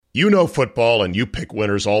You know football and you pick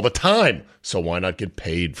winners all the time, so why not get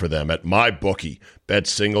paid for them at MyBookie? Bet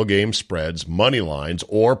single game spreads, money lines,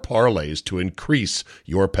 or parlays to increase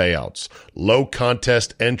your payouts. Low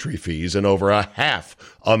contest entry fees and over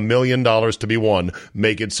 $500,000 to be won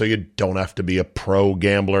make it so you don't have to be a pro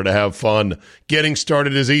gambler to have fun. Getting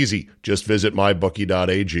started is easy. Just visit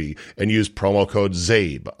mybookie.ag and use promo code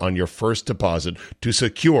ZABE on your first deposit to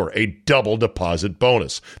secure a double deposit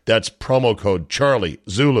bonus. That's promo code Charlie,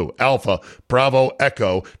 Zulu, Alpha, Bravo,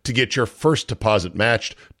 Echo to get your first deposit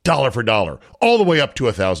matched dollar for dollar, all the way up to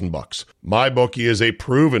 $1,000. MyBookie is a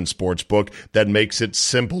proven sports book that makes it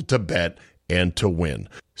simple to bet and to win.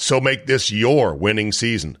 So make this your winning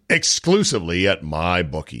season exclusively at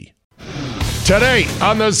MyBookie. Today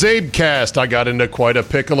on the Zabecast, I got into quite a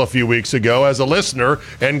pickle a few weeks ago as a listener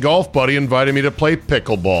and golf buddy invited me to play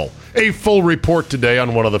pickleball. A full report today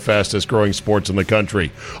on one of the fastest growing sports in the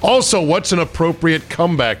country. Also, what's an appropriate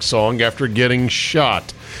comeback song after getting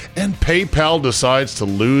shot? And PayPal decides to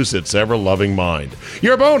lose its ever-loving mind.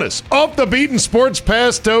 Your bonus, off the beaten sports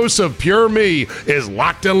pass dose of pure me is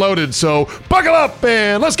locked and loaded, so buckle up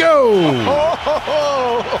and let's go!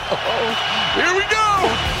 Here we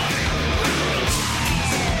go!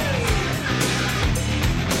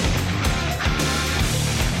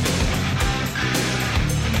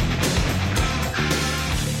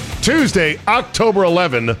 Tuesday, October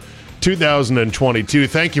 11, 2022.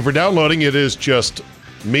 Thank you for downloading. It is just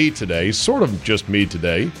me today, sort of just me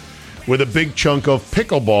today, with a big chunk of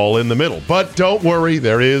pickleball in the middle. But don't worry,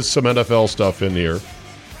 there is some NFL stuff in here,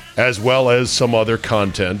 as well as some other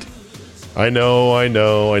content. I know.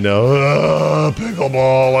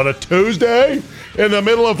 Pickleball on a Tuesday in the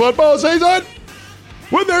middle of football season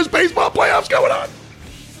when there's baseball playoffs going on.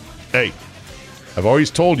 Hey, I've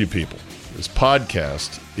always told you people, this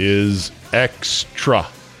podcast is extra.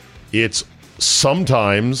 It's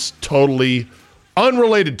sometimes totally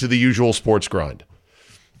unrelated to the usual sports grind.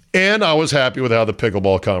 And I was happy with how the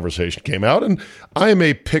pickleball conversation came out, and I am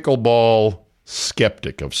a pickleball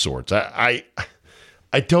skeptic of sorts. I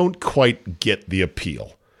don't quite get the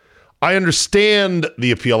appeal. I understand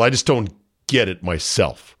the appeal, I just don't get it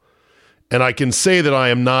myself. And I can say that I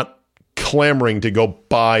am not clamoring to go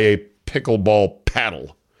buy a pickleball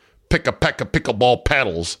paddle. Pick a peck of pickleball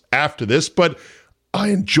paddles after this, but I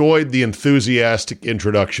enjoyed the enthusiastic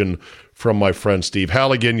introduction from my friend Steve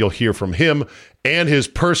Halligan. You'll hear from him and his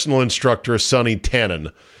personal instructor, Sonny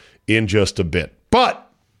Tannen, in just a bit. But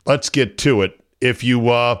let's get to it. If you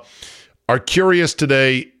are curious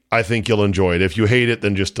today, I think you'll enjoy it. If you hate it,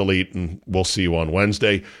 then just delete, and we'll see you on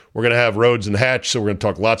Wednesday. We're going to have Rhodes and Hatch, so we're going to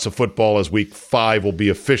talk lots of football as Week 5 will be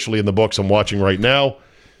officially in the books. I'm watching right now.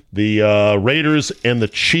 The Raiders and the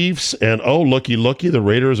Chiefs, and looky, the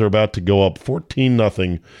Raiders are about to go up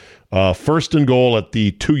 14-0. First and goal at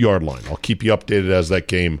the 2-yard line. I'll keep you updated as that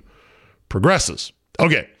game progresses.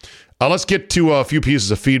 Okay, let's get to a few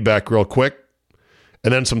pieces of feedback real quick,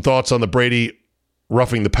 and then some thoughts on the Brady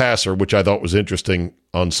roughing the passer, which I thought was interesting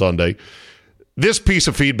on Sunday. This piece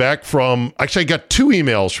of feedback I got 2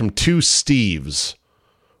 emails from 2 Steves.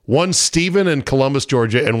 One Steven in Columbus,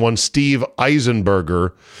 Georgia, and one Steve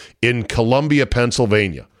Eisenberger in Columbia,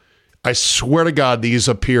 Pennsylvania. I swear to God, these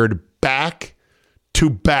appeared back to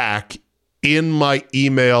back in my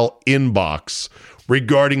email inbox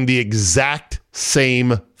regarding the exact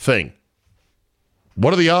same thing.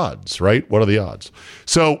 What are the odds, right? What are the odds?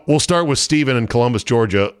 So we'll start with Steven in Columbus,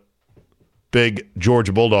 Georgia. Big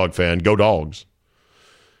Georgia Bulldog fan. Go Dogs.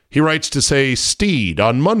 He writes to say, Steed,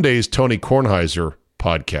 on Monday's Tony Kornheiser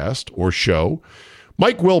podcast or show,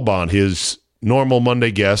 Mike Wilbon, his normal Monday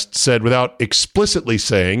guest, said without explicitly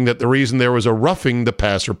saying that the reason there was a roughing the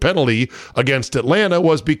passer penalty against Atlanta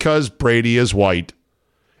was because Brady is white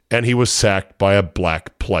and he was sacked by a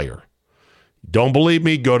black player. Don't believe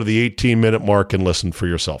me? Go to the 18-minute mark and listen for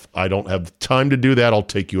yourself. I don't have time to do that. I'll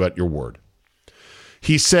take you at your word.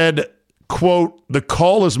 He said, quote, the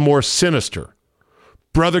call is more sinister.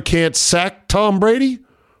 Brother can't sack Tom Brady?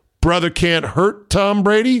 Brother can't hurt Tom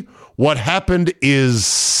Brady? What happened is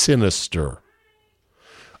sinister.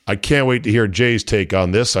 I can't wait to hear Jay's take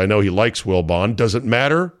on this. I know he likes Wilbon. Does it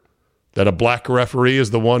matter that a black referee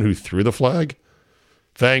is the one who threw the flag?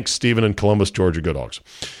 Thanks, Stephen in Columbus, Georgia. Go Dogs.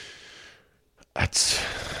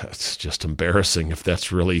 That's just embarrassing if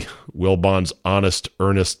that's really Wilbon's honest,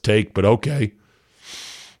 earnest take, but okay.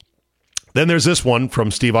 Then there's this one from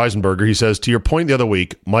Steve Eisenberger. He says, to your point the other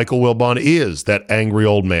week, Michael Wilbon is that angry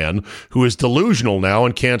old man who is delusional now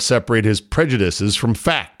and can't separate his prejudices from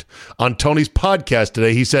fact. On Tony's podcast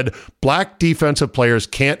today, he said, black defensive players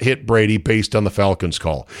can't hit Brady based on the Falcons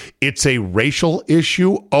call. It's a racial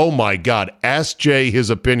issue? Oh my God. Ask Jay his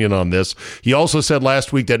opinion on this. He also said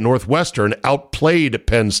last week that Northwestern outplayed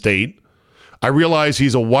Penn State. I realize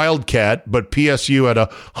he's a wildcat, but PSU had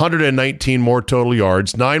 119 more total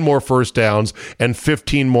yards, 9 more first downs, and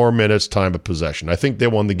 15 more minutes time of possession. I think they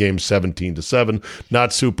won the game 17-7.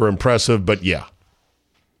 Not super impressive, but yeah.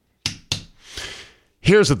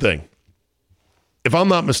 Here's the thing. If I'm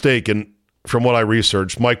not mistaken, from what I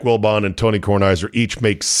researched, Mike Wilbon and Tony Kornheiser each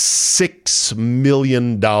make $6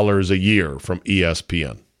 million a year from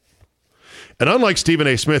ESPN. And unlike Stephen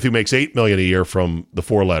A. Smith, who makes $8 million a year from the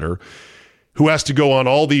four-letter, who has to go on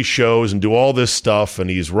all these shows and do all this stuff, and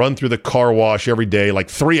he's run through the car wash every day, like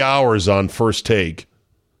 3 hours on First Take.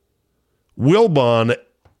 Wilbon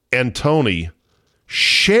and Tony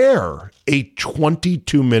share a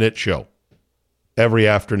 22-minute show every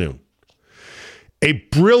afternoon. A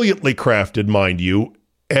brilliantly crafted, mind you,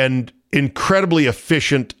 and incredibly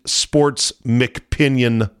efficient sports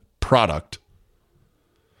McPinion product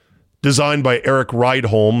designed by Eric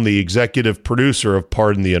Rydholm, the executive producer of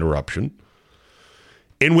Pardon the Interruption,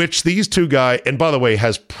 in which these two guys, and by the way,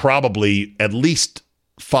 has probably at least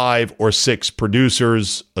 5 or 6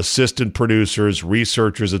 producers, assistant producers,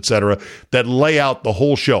 researchers, etc., that lay out the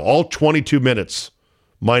whole show, all 22 minutes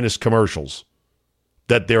minus commercials,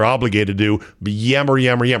 that they're obligated to do, yammer.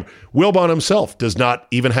 Wilbon himself does not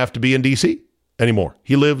even have to be in D.C. anymore.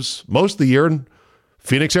 He lives most of the year in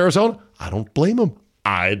Phoenix, Arizona. I don't blame him.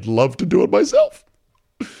 I'd love to do it myself.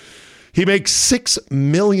 He makes $6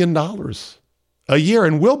 million a year,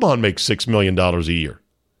 and Wilbon makes $6 million a year.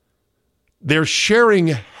 They're sharing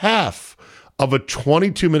half of a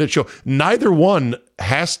 22-minute show. Neither one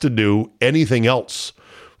has to do anything else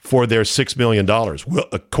for their $6 million.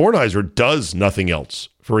 Kornheiser does nothing else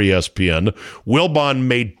for ESPN. Wilbon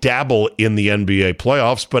may dabble in the NBA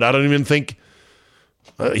playoffs, but I don't even think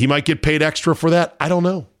he might get paid extra for that. I don't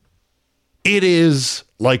know. It is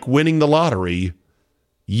like winning the lottery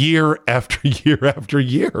year after year after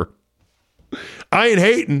year. I ain't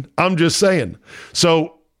hating. I'm just saying.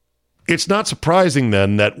 So it's not surprising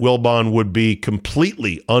then that Wilbon would be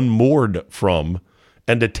completely unmoored from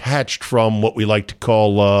and detached from what we like to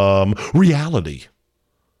call reality.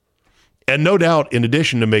 And no doubt, in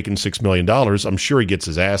addition to making $6 million, I'm sure he gets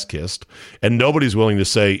his ass kissed. And nobody's willing to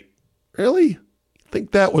say, really?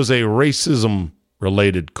 Think that was a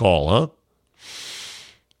racism-related call, huh?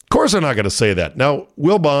 Of course they're not going to say that. Now,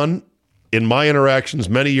 Wilbon, in my interactions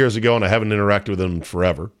many years ago, and I haven't interacted with him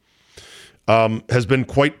forever, has been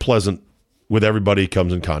quite pleasant with everybody he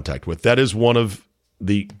comes in contact with. That is one of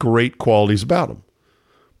the great qualities about him.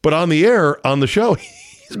 But on the air, on the show,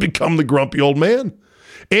 he's become the grumpy old man.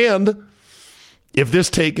 And if this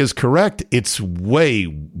take is correct, it's way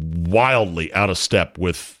wildly out of step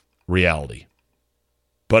with reality.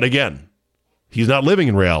 But again, he's not living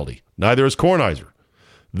in reality. Neither is Kornheiser.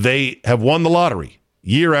 They have won the lottery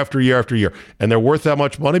year after year after year, and they're worth that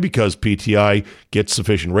much money because PTI gets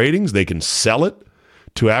sufficient ratings. They can sell it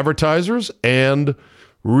to advertisers, and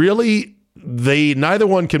really, neither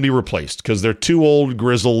one can be replaced because they're two old,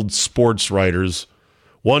 grizzled sports writers.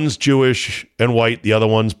 One's Jewish and white, the other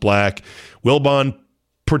one's black. Wilbon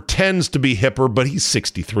pretends to be hipper, but he's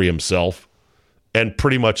 63 himself and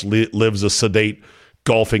pretty much lives a sedate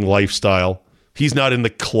golfing lifestyle. He's not in the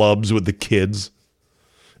clubs with the kids.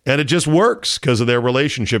 And it just works because of their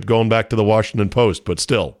relationship going back to the Washington Post. But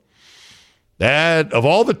still, that of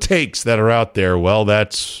all the takes that are out there, well,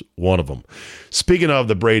 that's one of them. Speaking of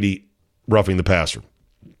the Brady roughing the passer,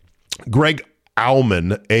 Greg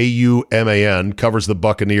Auman, A-U-M-A-N, covers the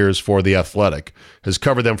Buccaneers for The Athletic, has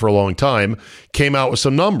covered them for a long time, came out with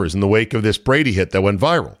some numbers in the wake of this Brady hit that went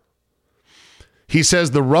viral. He says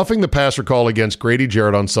the roughing the passer call against Grady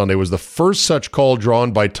Jarrett on Sunday was the first such call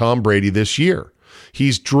drawn by Tom Brady this year.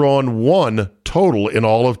 He's drawn one total in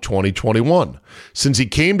all of 2021. Since he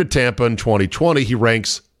came to Tampa in 2020, he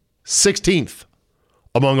ranks 16th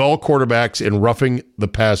among all quarterbacks in roughing the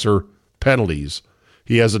passer penalties.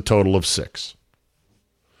 He has a total of 6.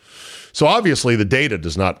 So obviously the data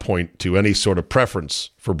does not point to any sort of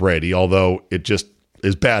preference for Brady, although it just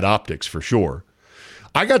is bad optics for sure.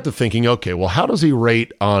 I got to thinking, okay, well, how does he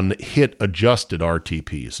rate on hit-adjusted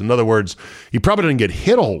RTPs? In other words, he probably didn't get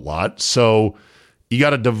hit a whole lot, so you got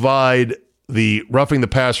to divide the roughing the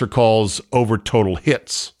passer calls over total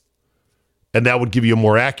hits, and that would give you a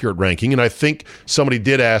more accurate ranking. And I think somebody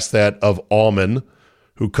did ask that of Auman,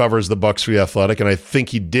 who covers the Bucs for The Athletic, and I think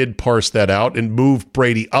he did parse that out and move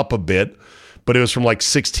Brady up a bit, but it was from like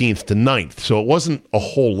 16th to 9th, so it wasn't a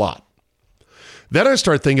whole lot. Then I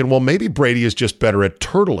start thinking, well, maybe Brady is just better at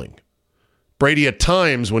turtling. Brady at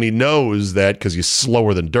times, when he knows that, because he's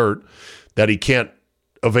slower than dirt, that he can't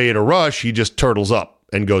evade a rush, he just turtles up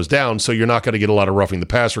and goes down, so you're not going to get a lot of roughing the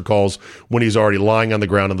passer calls when he's already lying on the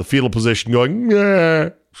ground in the fetal position going, yeah,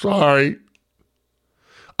 sorry.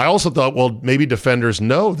 I also thought, well, maybe defenders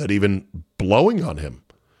know that even blowing on him,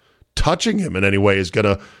 touching him in any way is going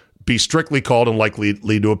to be strictly called and likely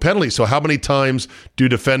lead to a penalty. So how many times do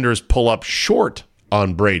defenders pull up short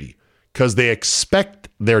on Brady? Because they expect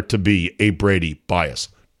there to be a Brady bias.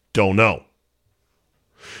 Don't know.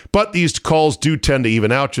 But these calls do tend to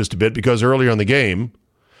even out just a bit because earlier in the game,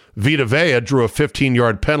 Vita Vea drew a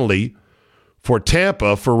 15-yard penalty for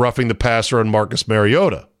Tampa for roughing the passer on Marcus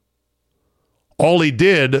Mariota. All he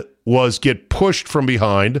did was get pushed from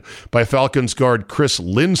behind by Falcons guard Chris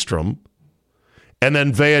Lindstrom, and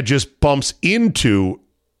then Vea just bumps into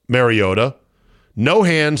Mariota. No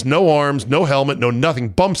hands, no arms, no helmet, no nothing.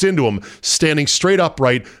 Bumps into him, standing straight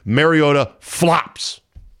upright. Mariota flops.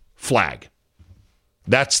 Flag.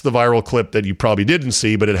 That's the viral clip that you probably didn't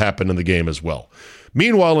see, but it happened in the game as well.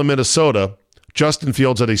 Meanwhile, in Minnesota, Justin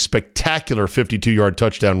Fields had a spectacular 52-yard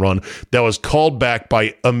touchdown run that was called back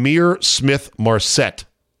by Amir Smith-Marset,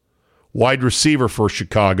 wide receiver for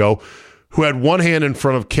Chicago, who had one hand in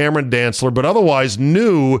front of Cameron Dantzler, but otherwise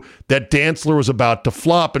knew that Dantzler was about to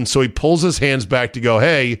flop, and so he pulls his hands back to go,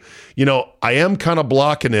 hey, I am kind of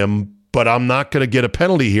blocking him, but I'm not going to get a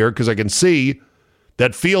penalty here because I can see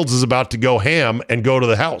that Fields is about to go ham and go to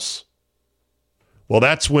the house. Well,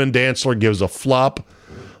 that's when Dantzler gives a flop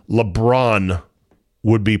LeBron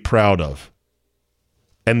would be proud of.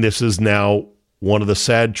 And this is now one of the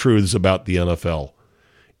sad truths about the NFL.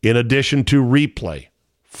 In addition to replay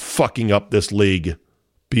fucking up this league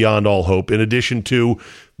beyond all hope, in addition to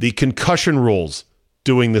the concussion rules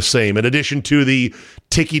doing the same, in addition to the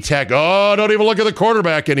ticky-tack, don't even look at the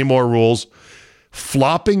quarterback anymore rules,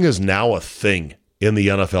 flopping is now a thing in the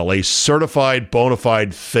NFL, a certified, bona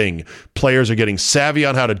fide thing. Players are getting savvy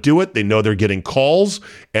on how to do it. They know they're getting calls,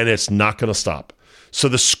 and it's not going to stop. So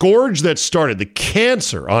the scourge that started, the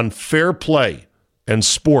cancer on fair play and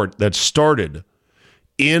sport that started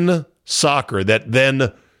in soccer that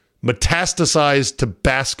then metastasized to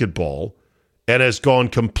basketball and has gone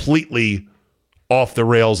completely off the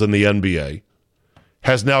rails in the NBA,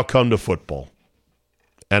 has now come to football.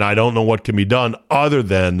 And I don't know what can be done other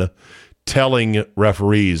than telling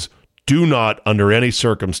referees, do not, under any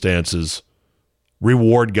circumstances,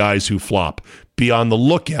 reward guys who flop. Be on the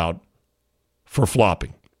lookout for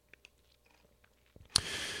flopping.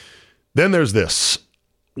 Then there's this.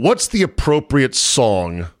 What's the appropriate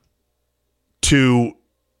song to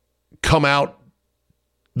come out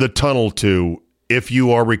the tunnel to if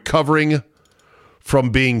you are recovering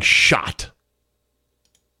from being shot?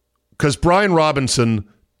 Because Brian Robinson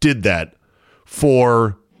did that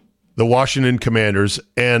for the Washington Commanders,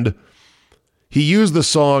 and he used the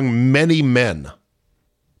song Many Men,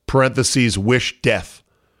 parentheses, Wish Death,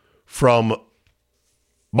 from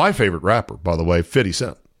my favorite rapper, by the way, 50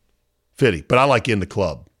 Cent. 50, but I like In the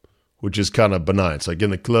Club, which is kind of benign. It's like, in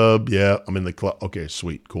the club, yeah, I'm in the club. Okay,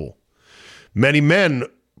 sweet, cool. Many Men,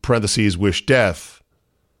 parentheses, Wish Death,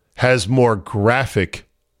 has more graphic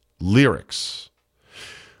lyrics.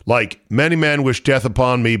 Like, many men wish death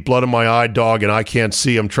upon me, blood in my eye, dog, and I can't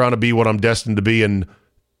see. I'm trying to be what I'm destined to be, and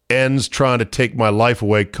ends trying to take my life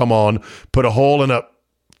away. Come on, put a hole in it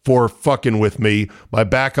for fucking with me. My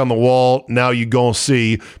back on the wall, now you gon'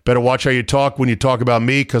 see. Better watch how you talk when you talk about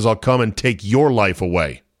me, because I'll come and take your life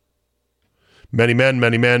away. Many men,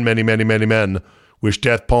 many men, many, many, many men wish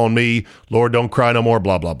death upon me. Lord, don't cry no more,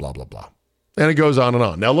 blah, blah, blah, blah, blah. And it goes on and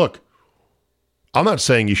on. Now, look, I'm not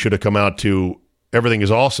saying you should have come out to Everything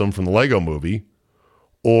Is Awesome from the Lego Movie,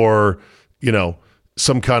 or,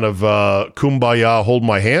 some kind of Kumbaya Hold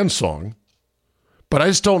My Hand song. But I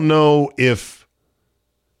just don't know if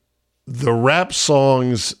the rap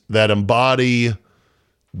songs that embody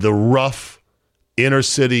the rough inner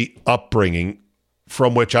city upbringing,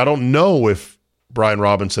 from which I don't know if Brian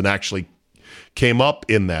Robinson actually came up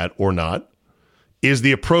in that or not, is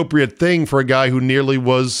the appropriate thing for a guy who nearly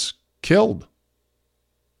was killed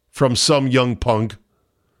from some young punk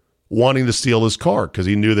wanting to steal his car because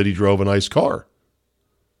he knew that he drove a nice car.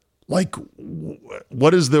 Like,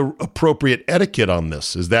 what is the appropriate etiquette on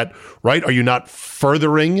this? Is that right? Are you not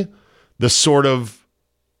furthering the sort of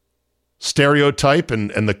stereotype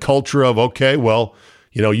and the culture of, okay, well,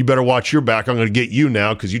 You better watch your back. I'm going to get you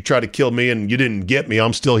now because you tried to kill me and you didn't get me.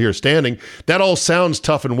 I'm still here standing. That all sounds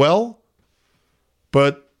tough and well,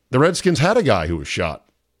 but the Redskins had a guy who was shot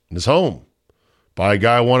in his home by a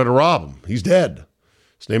guy who wanted to rob him. He's dead.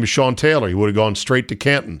 His name is Sean Taylor. He would have gone straight to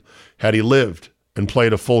Canton had he lived and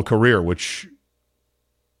played a full career, which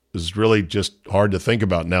is really just hard to think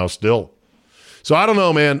about now still. So I don't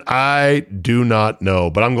know, man. I do not know,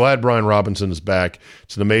 but I'm glad Brian Robinson is back.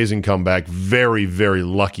 It's an amazing comeback. Very, very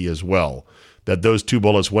lucky as well that those 2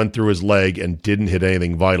 bullets went through his leg and didn't hit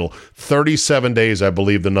anything vital. 37 days, I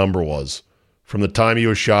believe the number was, from the time he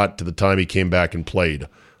was shot to the time he came back and played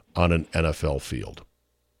on an NFL field.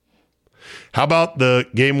 How about the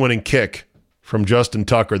game-winning kick from Justin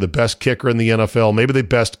Tucker, the best kicker in the NFL, maybe the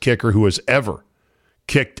best kicker who has ever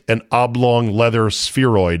kicked an oblong leather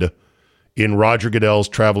spheroid in Roger Goodell's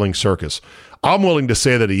traveling circus? I'm willing to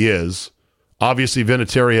say that he is. Obviously,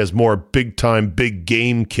 Vinatieri has more big-time,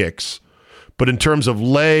 big-game kicks. But in terms of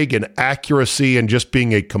leg and accuracy and just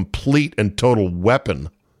being a complete and total weapon,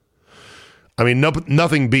 I mean,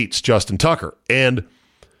 nothing beats Justin Tucker. And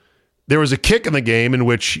there was a kick in the game in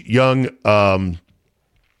which young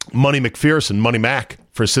Money McPherson, Money Mac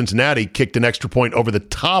for Cincinnati, kicked an extra point over the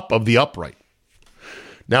top of the upright.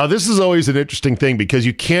 Now, this is always an interesting thing because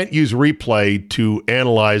you can't use replay to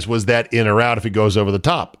analyze was that in or out if it goes over the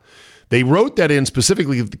top. They wrote that in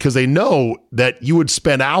specifically because they know that you would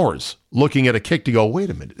spend hours looking at a kick to go, wait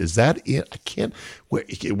a minute, is that in? I can't.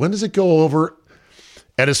 When does it go over?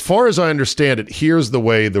 And as far as I understand it, here's the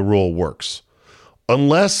way the rule works.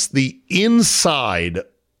 Unless the inside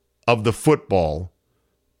of the football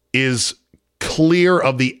is clear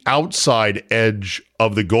of the outside edge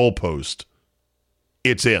of the goalpost,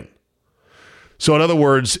 it's in. So in other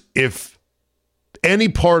words, if any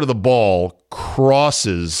part of the ball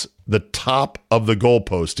crosses the top of the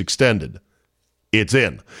goalpost extended, it's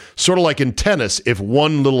in. Sort of like in tennis, if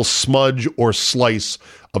one little smudge or slice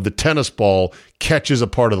of the tennis ball catches a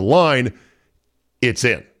part of the line, it's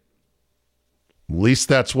in. At least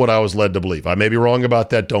that's what I was led to believe. I may be wrong about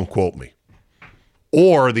that. Don't quote me.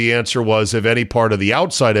 Or the answer was if any part of the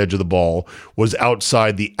outside edge of the ball was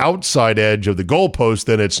outside the outside edge of the goalpost,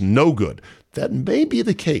 then it's no good. That may be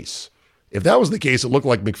the case. If that was the case, it looked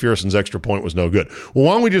like McPherson's extra point was no good. Well,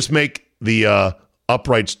 why don't we just make the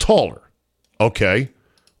uprights taller? Okay.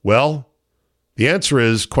 Well, the answer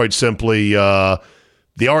is quite simply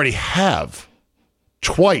they already have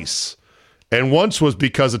twice. And once was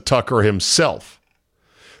because of Tucker himself.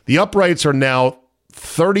 The uprights are now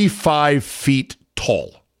 35 feet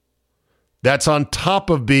tall. That's on top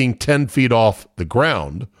of being 10 feet off the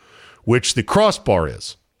ground, which the crossbar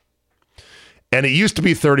is. And it used to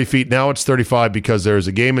be 30 feet. Now it's 35 because there's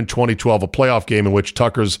a game in 2012, a playoff game in which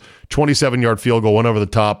Tucker's 27-yard field goal went over the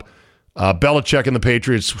top. Belichick and the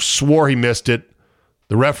Patriots swore he missed it.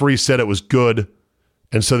 The referee said it was good.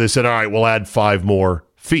 And so they said, all right, we'll add 5 more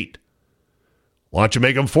feet. Why don't you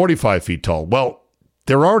make them 45 feet tall? Well,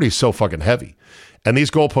 they're already so fucking heavy. And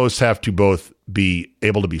these goalposts have to both be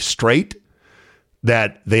able to be straight,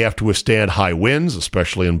 that they have to withstand high winds,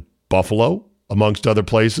 especially in Buffalo, amongst other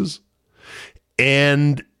places.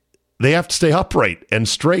 And they have to stay upright and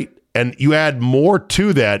straight. And you add more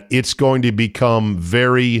to that, it's going to become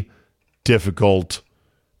very difficult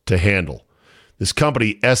to handle. This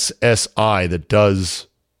company, SSI, that does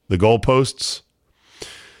the goalposts,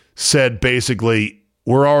 said basically,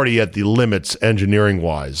 we're already at the limits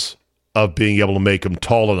engineering-wise of being able to make them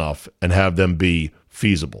tall enough and have them be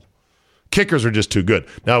feasible. Kickers are just too good.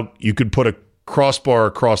 Now, you could put a crossbar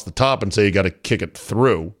across the top and say you got to kick it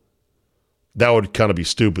through. That would kind of be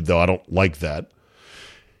stupid, though. I don't like that.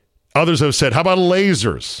 Others have said, how about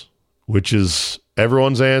lasers? Which is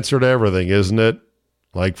everyone's answer to everything, isn't it?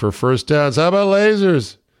 Like for first downs, how about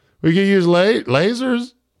lasers? We can use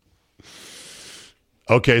lasers?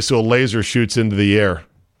 Okay, so a laser shoots into the air.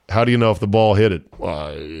 How do you know if the ball hit it? Well,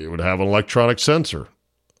 it would have an electronic sensor.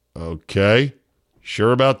 Okay,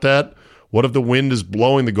 sure about that? What if the wind is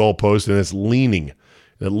blowing the goalpost and it's leaning?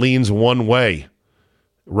 It leans one way.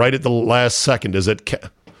 Right at the last second, is it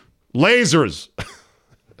lasers?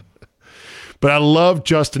 But I love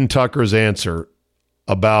Justin Tucker's answer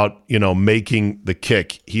about, making the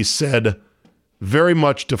kick. He said, very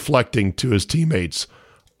much deflecting to his teammates,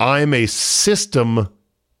 I'm a system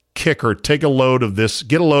kicker. Get a load of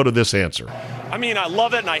this answer. I mean, I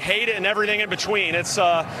love it and I hate it and everything in between. It's,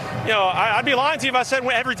 I'd be lying to you if I said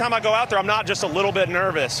every time I go out there, I'm not just a little bit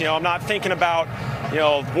nervous. I'm not thinking about,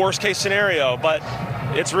 worst case scenario, but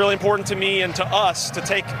it's really important to me and to us to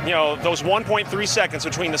take, those 1.3 seconds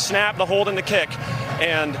between the snap, the hold, and the kick,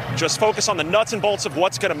 and just focus on the nuts and bolts of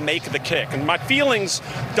what's going to make the kick. And my feelings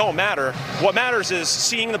don't matter. What matters is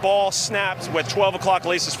seeing the ball snapped with 12 o'clock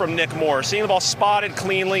laces from Nick Moore, seeing the ball spotted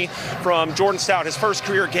cleanly from Jordan Stout, his first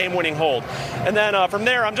career game-winning hold. And then from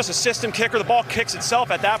there, I'm just a system kicker. The ball kicks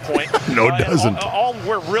itself at that point. No, it doesn't. All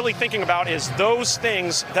we're really thinking about is those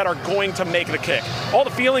things that are going to make the kick. All the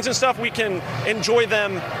feelings and stuff, we can enjoy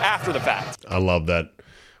them after the fact. I love that.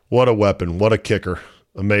 What a weapon. What a kicker.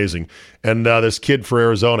 Amazing. And this kid for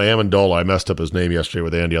Arizona, Amendola, I messed up his name yesterday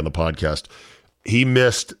with Andy on the podcast. He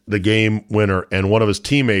missed the game winner, and one of his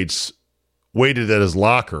teammates waited at his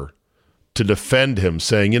locker to defend him,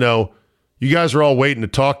 saying, you guys are all waiting to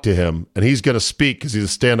talk to him, and he's going to speak because he's a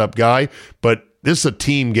stand-up guy, but this is a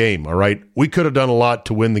team game, all right? We could have done a lot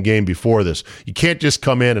to win the game before this. You can't just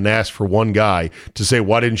come in and ask for one guy to say,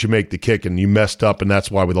 why didn't you make the kick, and you messed up, and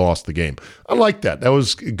that's why we lost the game. I like that. That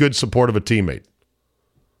was good support of a teammate.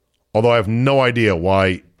 Although I have no idea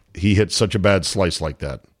why he hit such a bad slice like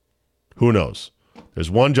that. Who knows? There's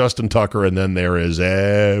one Justin Tucker, and then there is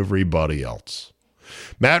everybody else.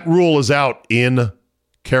 Matt Rule is out in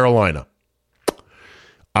Carolina.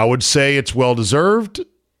 I would say it's well-deserved.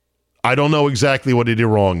 I don't know exactly what he did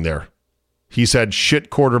wrong there. He's had shit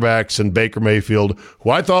quarterbacks and Baker Mayfield,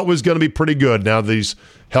 who I thought was going to be pretty good now that he's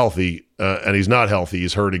healthy, and he's not healthy.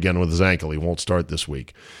 He's hurt again with his ankle. He won't start this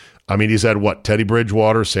week. I mean, he's had, Teddy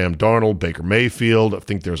Bridgewater, Sam Darnold, Baker Mayfield. I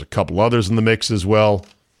think there's a couple others in the mix as well.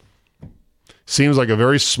 Seems like a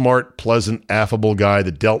very smart, pleasant, affable guy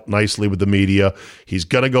that dealt nicely with the media. He's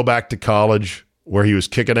going to go back to college, where he was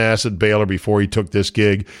kicking ass at Baylor before he took this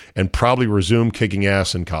gig, and probably resume kicking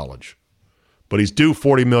ass in college. But he's due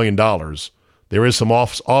 $40 million. There is some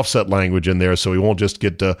offset language in there, so he won't just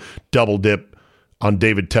get to double dip on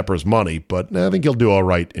David Tepper's money, but I think he'll do all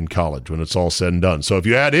right in college when it's all said and done. So if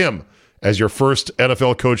you had him as your first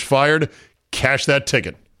NFL coach fired, cash that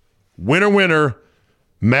ticket. Winner, winner,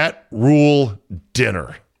 Matt Rule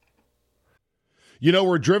dinner.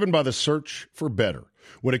 We're driven by the search for better.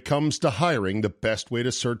 When it comes to hiring, the best way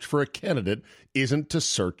to search for a candidate isn't to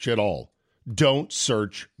search at all. Don't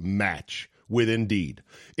search, match with Indeed.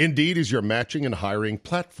 Indeed is your matching and hiring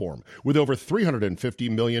platform with over 350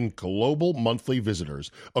 million global monthly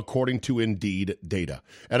visitors, according to Indeed data,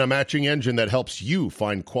 and a matching engine that helps you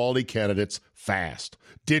find quality candidates fast.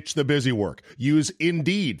 Ditch the busy work. Use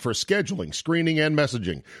Indeed for scheduling, screening, and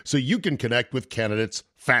messaging so you can connect with candidates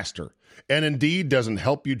faster. And Indeed doesn't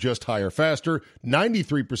help you just hire faster.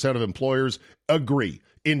 93% of employers agree.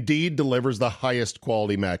 Indeed delivers the highest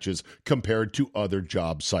quality matches compared to other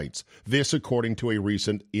job sites. This according to a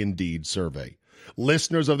recent Indeed survey.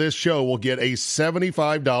 Listeners of this show will get a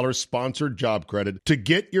 $75 sponsored job credit to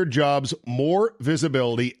get your jobs more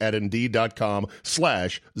visibility at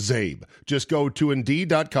Indeed.com/Zabe. Just go to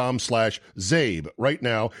Indeed.com/Zabe right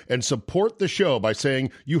now and support the show by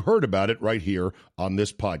saying you heard about it right here on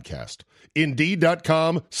this podcast.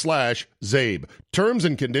 Indeed.com/Zabe. Terms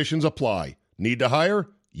and conditions apply. Need to hire?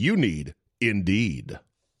 You need Indeed.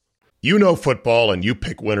 You know football and you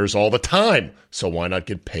pick winners all the time, so why not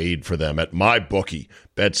get paid for them at MyBookie?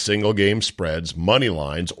 Bet single game spreads, money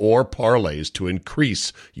lines, or parlays to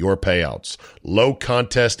increase your payouts. Low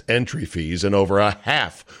contest entry fees and over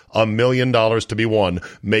 $500,000 to be won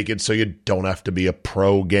make it so you don't have to be a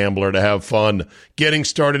pro gambler to have fun. Getting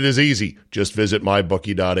started is easy. Just visit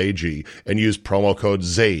mybookie.ag and use promo code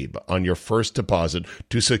ZABE on your first deposit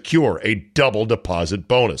to secure a double deposit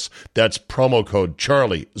bonus. That's promo code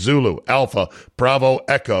Charlie, Zulu, Alpha, Bravo,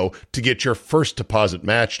 Echo to get your first deposit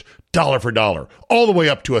matched dollar for dollar, all the way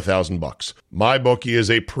up to $1,000. MyBookie is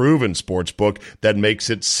a proven sports book that makes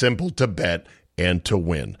it simple to bet and to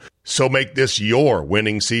win. So make this your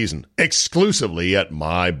winning season exclusively at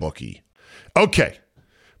MyBookie. Okay,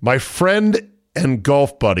 my friend and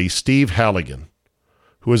golf buddy Steve Halligan,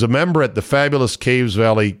 who is a member at the fabulous Caves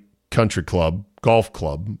Valley Country Club, Golf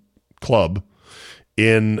Club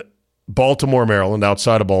in Baltimore, Maryland,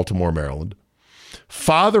 outside of Baltimore, Maryland,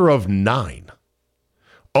 father of 9,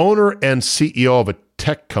 owner and CEO of a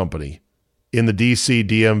tech company in the DC,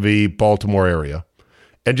 DMV, Baltimore area,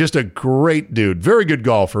 and just a great dude, very good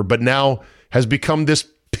golfer, but now has become this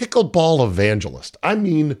pickleball evangelist. I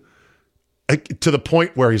mean, to the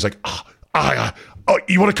point where he's like,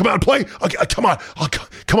 you want to come out and play? Okay, come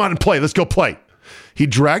on and play. Let's go play. He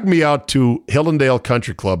dragged me out to Hillendale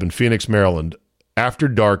Country Club in Phoenix, Maryland, after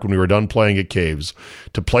dark when we were done playing at Caves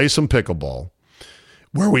to play some pickleball,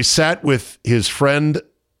 where we sat with his friend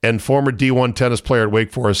and former D1 tennis player at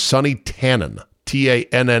Wake Forest, Sonny Tannen,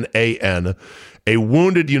 Tannan, a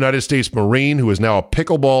wounded United States Marine who is now a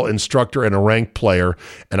pickleball instructor and a ranked player.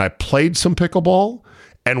 And I played some pickleball,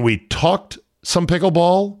 and we talked some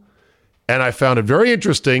pickleball, and I found it very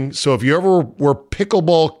interesting. So if you ever were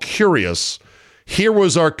pickleball curious, here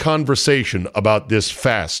was our conversation about this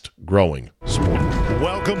fast-growing sport.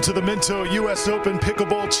 Welcome to the Minto U.S. Open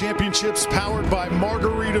Pickleball Championships, powered by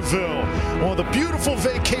Margaritaville, one of the beautiful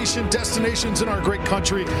vacation destinations in our great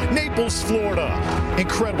country, Naples, Florida.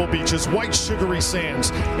 Incredible beaches, white sugary sands,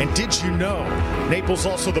 and did you know Naples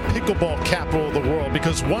also the pickleball capital of the world,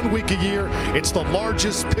 because 1 week a year it's the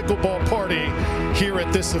largest pickleball party here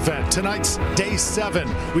at this event. Tonight's day 7.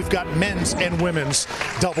 We've got men's and women's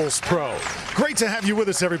doubles pro. Great to have you with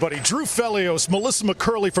us, everybody. Drew Felios, Melissa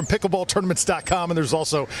McCurley from pickleballtournaments.com, and there's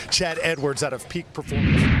also Chad Edwards out of Peak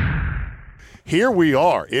Performance. Here we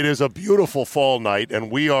are. It is a beautiful fall night, and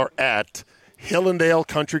we are at Hillendale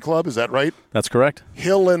Country Club. Is that right? That's correct.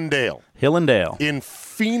 Hillendale. In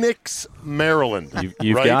Phoenix, Maryland.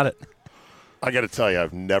 You've right? got it. I got to tell you,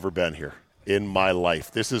 I've never been here in my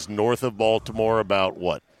life. This is north of Baltimore, about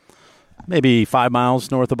what? Maybe 5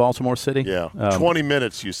 miles north of Baltimore City. Yeah, 20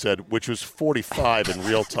 minutes, you said, which was 45 in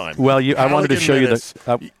real time. Well, I wanted to show minutes,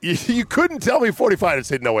 you the... you couldn't tell me 45 and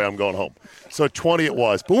say, no way, I'm going home. So 20 it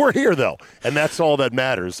was. But we're here, though, and that's all that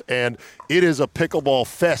matters. And it is a pickleball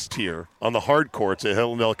fest here on the hard courts at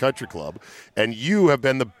Hillendale Country Club. And you have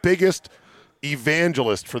been the biggest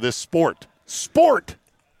evangelist for this sport. Sport!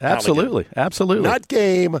 Absolutely. Not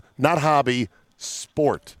game, not hobby,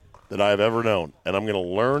 sport that I have ever known, and I'm going to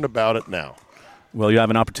learn about it now. Well, you have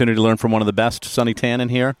an opportunity to learn from one of the best, Sonny Tannen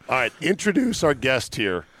here. All right, introduce our guest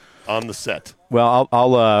here on the set. Well,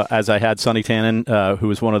 I'll as I had Sonny Tannen, who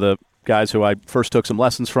was one of the guys who I first took some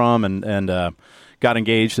lessons from and got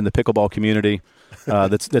engaged in the pickleball community.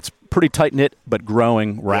 That's pretty tight-knit but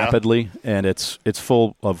growing rapidly, and it's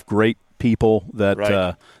full of great people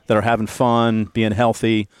that that are having fun, being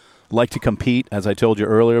healthy, like to compete. As I told you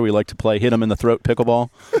earlier, we like to play hit 'em in the throat pickleball.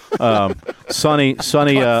 Sonny,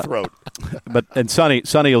 Sonny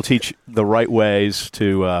will teach the right ways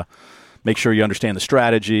to make sure you understand the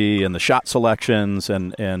strategy and the shot selections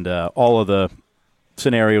and all of the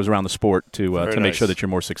scenarios around the sport to make sure that you're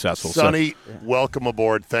more successful. Sonny, welcome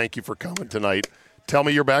aboard. Thank you for coming tonight. Tell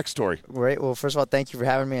me your backstory. Great. Well, first of all, thank you for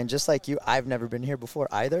having me. And just like you, I've never been here before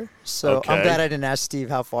either. So I'm glad I didn't ask Steve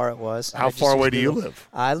how far it was. How far away do you live?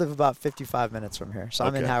 I live about 55 minutes from here. So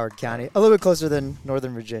I'm in Howard County, a little bit closer than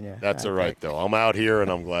Northern Virginia. That's all right, though. I'm out here, and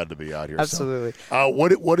I'm glad to be out here. Absolutely. So,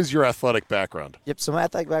 what is your athletic background? Yep. So my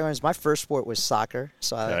athletic background is my first sport was soccer.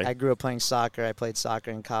 So I grew up playing soccer. I played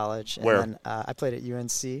soccer in college. And Where? Then, I played at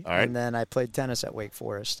UNC. All right. And then I played tennis at Wake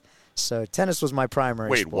Forest. So tennis was my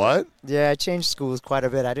primary sport. Wait, what? Yeah, I changed schools quite a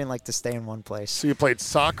bit. I didn't like to stay in one place. So you played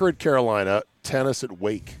soccer at Carolina, tennis at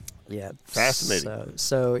Wake. Yeah. Fascinating.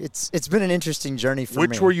 So it's been an interesting journey for me.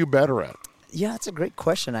 Which were you better at? Yeah, that's a great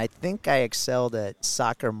question. I think I excelled at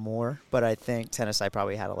soccer more, but I think tennis I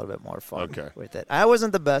probably had a little bit more fun with it. I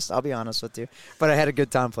wasn't the best, I'll be honest with you, but I had a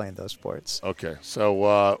good time playing those sports. Okay.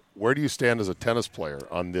 So where do you stand as a tennis player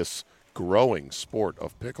on this growing sport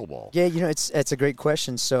of pickleball? Yeah, it's a great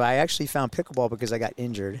question. So I actually found pickleball because I got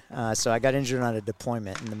injured. So I got injured on a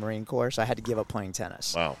deployment in the Marine Corps, so I had to give up playing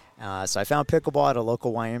tennis. Wow. So I found pickleball at a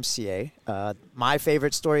local YMCA. My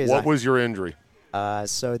favorite story is what was your injury?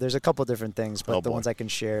 So there's a couple different things, but the ones I can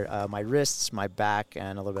share, my wrists, my back,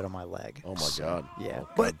 and a little bit of my leg. Oh, my God. Yeah. Oh,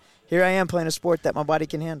 but here I am playing a sport that my body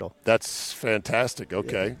can handle. That's fantastic.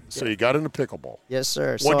 Okay. So you got into pickleball. Yes,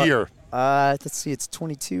 sir. What year? Let's see. It's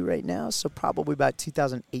 22 right now, so probably about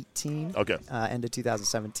 2018. Okay. End of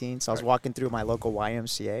 2017. So I was walking through my local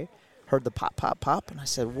YMCA, heard the pop, pop, pop, and I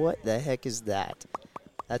said, what the heck is that?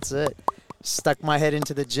 That's it. Stuck my head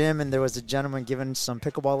into the gym, and there was a gentleman giving some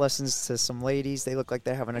pickleball lessons to some ladies. They look like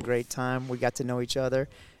they're having a great time. We got to know each other,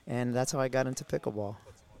 and that's how I got into pickleball.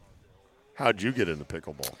 How'd you get into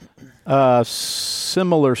pickleball?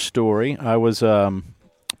 Similar story. I was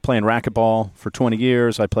playing racquetball for 20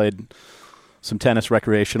 years. I played some tennis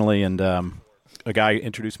recreationally, and a guy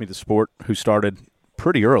introduced me to the sport who started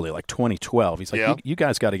pretty early, like 2012. He's like, you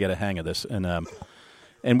guys got to get a hang of this.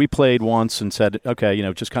 And we played once and said, okay,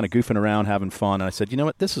 just kind of goofing around, having fun. And I said, you know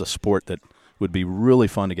what, this is a sport that would be really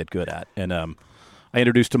fun to get good at. And I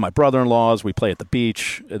introduced to my brother-in-laws. We play at the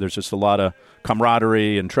beach. There's just a lot of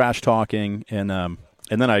camaraderie and trash talking. And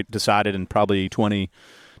then I decided in probably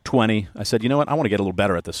 2020, I said, you know what, I want to get a little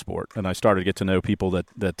better at this sport. And I started to get to know people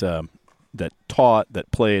that taught,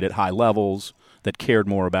 that played at high levels, that cared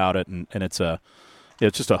more about it. And it's a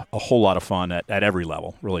it's just a whole lot of fun at every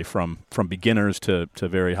level, really, from beginners to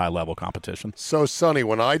very high-level competition. So, Sonny,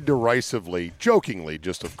 when I derisively, jokingly,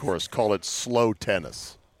 just of course, call it slow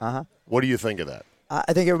tennis, what do you think of that?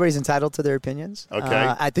 I think everybody's entitled to their opinions.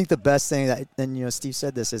 Okay. I think the best thing that, and Steve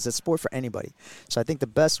said this, is it's a sport for anybody. So I think the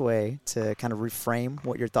best way to kind of reframe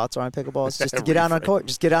what your thoughts are on pickleball is just to get out on a court.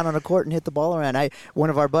 Just get out on a court and hit the ball around. One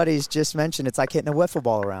of our buddies just mentioned it's like hitting a wiffle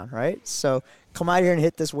ball around, right? So come out here and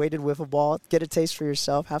hit this weighted wiffle ball. Get a taste for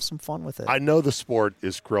yourself. Have some fun with it. I know the sport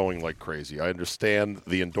is growing like crazy. I understand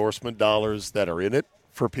the endorsement dollars that are in it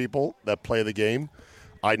for people that play the game.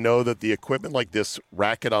 I know that the equipment like this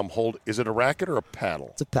racket I'm holding, is it a racket or a paddle?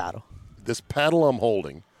 It's a paddle. This paddle I'm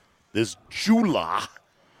holding, this Jula,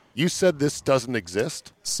 you said this doesn't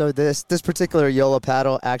exist? So this particular Yola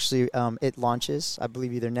paddle, actually, it launches, I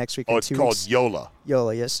believe, either next week or 2 weeks. Oh, it's called Yola.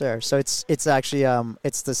 Yola, yes, sir. So it's actually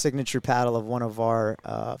it's the signature paddle of one of our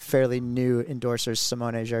fairly new endorsers,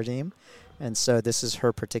 Simone Jardim. And so this is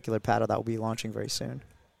her particular paddle that will be launching very soon.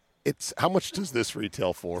 How much does this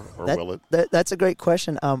retail for, or will it? That's a great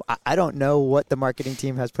question. I don't know what the marketing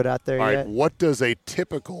team has put out there yet. All right, what does a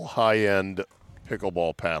typical high-end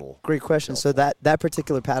pickleball paddle? Great question. So that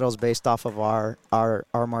particular paddle is based off of our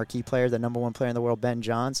marquee player, the number one player in the world, Ben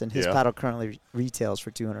Johns, and his paddle currently retails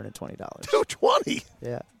for $220. $220?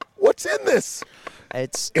 Yeah. What's in this?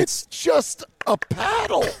 It's just a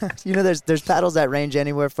paddle. There's paddles that range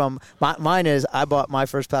anywhere from mine is I bought my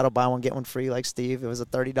first paddle, buy one get one free, like Steve. It was a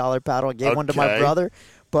 $30 paddle. I gave one to my brother.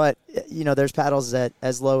 But there's paddles that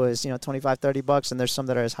as low as $25-$30, and there's some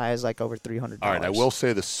that are as high as like over $300. All right, I will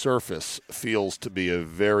say the surface feels to be a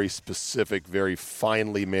very specific, very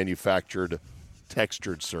finely manufactured,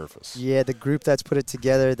 textured surface. Yeah, the group that's put it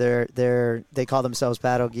together, they call themselves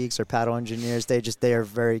paddle geeks or paddle engineers. They are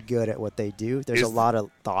very good at what they do. There's a lot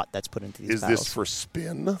of thought that's put into these paddles. Is this for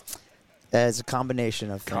spin? It's a combination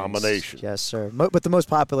of things. Combination. Yes, sir. But the most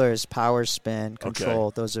popular is power, spin, control.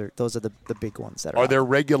 Okay. Those are the big ones that are. Are there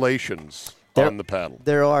regulations on the paddle?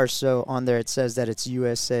 There are. So on there it says that it's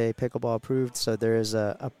USA Pickleball approved. So there is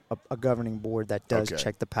a governing board that does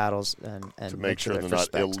check the paddles and to make sure they're not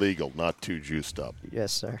illegal, not too juiced up.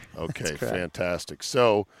 Yes, sir. Okay, fantastic.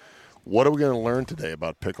 So what are we going to learn today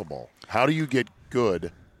about pickleball? How do you get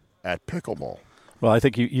good at pickleball? Well, I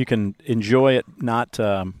think you can enjoy it, not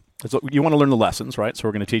you want to learn the lessons, right? So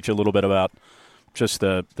we're going to teach you a little bit about just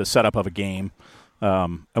the setup of a game,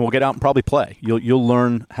 and we'll get out and probably play. You'll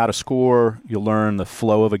learn how to score. You'll learn the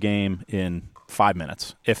flow of a game in 5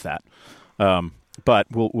 minutes, if that. But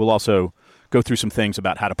we'll also go through some things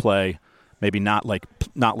about how to play, maybe not like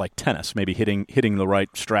tennis, maybe hitting the right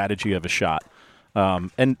strategy of a shot.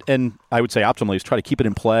 And I would say optimally is try to keep it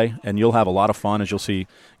in play, and you'll have a lot of fun as you'll see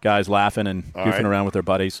guys laughing and goofing around with their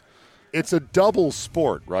buddies. It's a double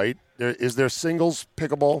sport, right? Is there singles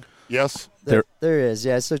pickleball? Yes? There is,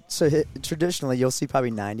 yeah. So traditionally, you'll see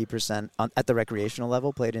probably 90% at the recreational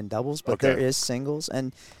level played in doubles, but there is singles.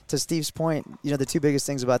 And to Steve's point, the two biggest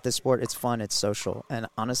things about this sport, it's fun, it's social. And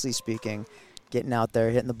honestly speaking, getting out there,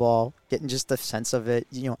 hitting the ball, getting just the sense of it,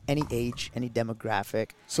 any age, any demographic,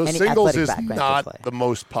 so any singles is background not the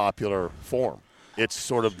most popular form. It's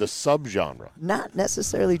sort of the subgenre. Not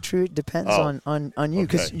necessarily true. It depends on you.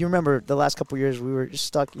 Because you remember the last couple of years we were just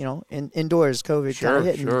stuck, indoors, COVID kind of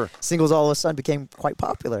hit. And singles all of a sudden became quite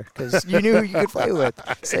popular because you knew who you could play with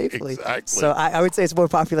safely. Exactly. So I would say it's more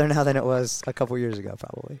popular now than it was a couple of years ago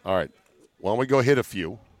probably. All right. Why don't we go hit a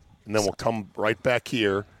few, and then we'll come right back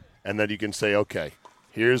here, and then you can say, okay,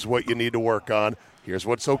 here's what you need to work on. Here's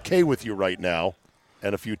what's okay with you right now.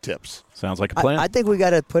 And a few tips. Sounds like a plan. I think we got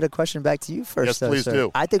to put a question back to you first. Yes, please do.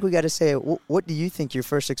 I think we got to say, what do you think your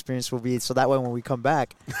first experience will be? So that way, when we come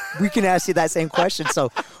back, we can ask you that same question. So,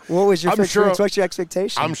 what was your first experience? What's your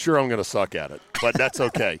expectation? I'm sure I'm going to suck at it, but that's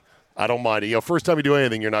okay. I don't mind it. First time you do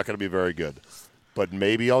anything, you're not going to be very good. But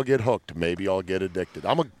maybe I'll get hooked. Maybe I'll get addicted.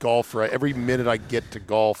 I'm a golfer. Every minute I get to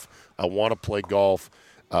golf, I want to play golf.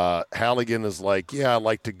 Halligan is like, I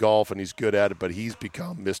like to golf, and he's good at it, but he's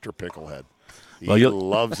become Mr. Picklehead. He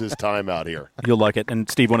loves his time out here. You'll like it. And,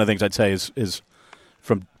 Steve, one of the things I'd say is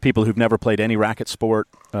from people who've never played any racket sport,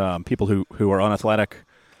 people who are unathletic,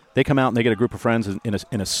 they come out and they get a group of friends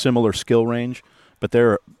in a similar skill range. But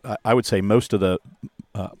I would say most of the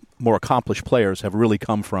more accomplished players have really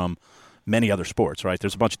come from many other sports, right?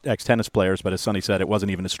 There's a bunch of ex-tennis players, but as Sonny said, it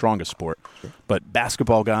wasn't even his strongest sport. But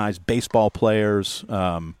basketball guys, baseball players,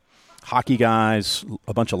 hockey guys,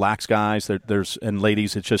 a bunch of lax guys, and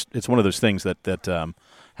ladies. It's one of those things that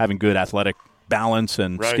having good athletic balance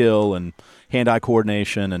and skill and hand-eye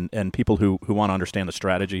coordination and people who want to understand the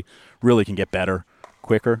strategy really can get better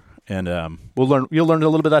quicker. and we'll learn. You'll learn a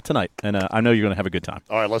little bit of that tonight, and I know you're going to have a good time.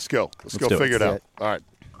 All right, let's go. Let's go do it. figure it out. All right.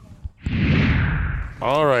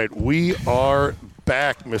 All right, we are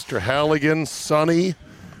back, Mr. Halligan, Sonny.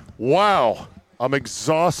 Wow, I'm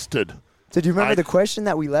exhausted. Did you remember the question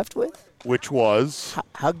that we left with? Which was?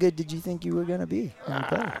 How good did you think you were going to be?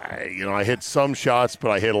 I hit some shots, but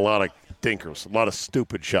I hit a lot of dinkers, a lot of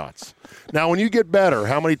stupid shots. Now, when you get better,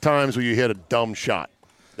 how many times will you hit a dumb shot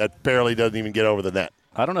that barely doesn't even get over the net?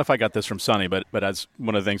 I don't know if I got this from Sonny, but as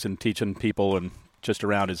one of the things in teaching people and just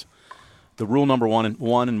around is the rule number 1 and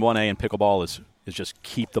 1A in pickleball is just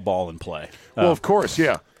keep the ball in play. Well, of course,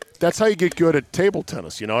 yeah. That's how you get good at table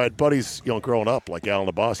tennis. I had buddies, growing up, like Alan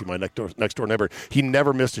Abbasi, my next door neighbor. He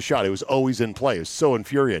never missed a shot. It was always in play. It was so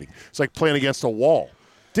infuriating. It's like playing against a wall.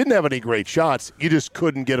 Didn't have any great shots. You just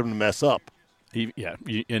couldn't get him to mess up.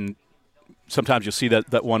 And sometimes you'll see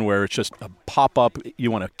that one where it's just a pop-up.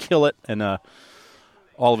 You want to kill it, and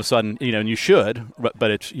all of a sudden, and you should,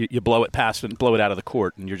 but it's you blow it past and blow it out of the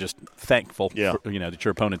court, and you're just thankful that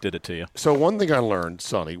your opponent did it to you. So one thing I learned,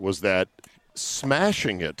 Sonny, was that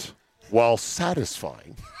smashing it while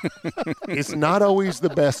satisfying is not always the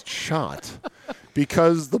best shot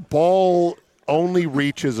because the ball only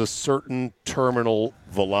reaches a certain terminal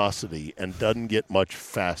velocity and doesn't get much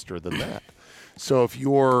faster than that. So if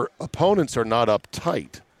your opponents are not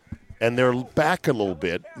uptight and they're back a little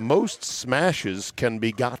bit, most smashes can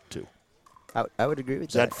be got to. I would agree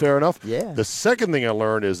with that. Is that fair enough? Yeah. The second thing I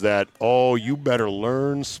learned is that, you better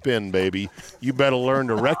learn spin, baby. You better learn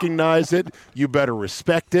to recognize it. You better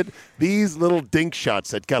respect it. These little dink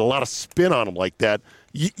shots that got a lot of spin on them like that,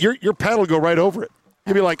 your paddle will go right over it.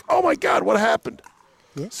 You'll be like, oh, my God, what happened?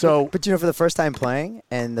 Yeah. So, but for the first time playing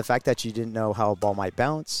and the fact that you didn't know how a ball might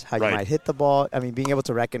bounce, how you might hit the ball, being able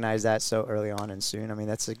to recognize that so early on and soon,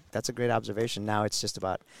 that's a great observation. Now it's just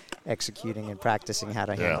about executing and practicing how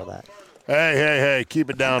to handle that. Hey,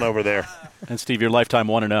 keep it down over there. And, Steve, your lifetime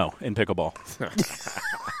 1-0 in pickleball.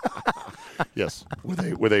 Yes,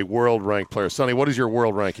 with a world-ranked player. Sonny, what is your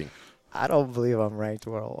world ranking? I don't believe I'm ranked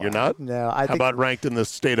worldwide. You're not? No. How about ranked in the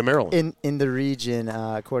state of Maryland? In the region,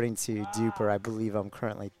 according to Duper, I believe I'm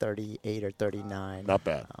currently 38 or 39. Not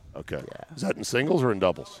bad. Okay. Yeah. Is that in singles or in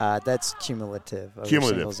doubles? That's cumulative.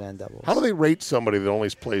 Singles and doubles. How do they rate somebody that only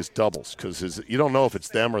plays doubles? Because you don't know if it's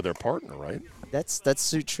them or their partner, right? That's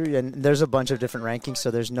so true, and there's a bunch of different rankings, so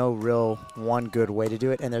there's no real one good way to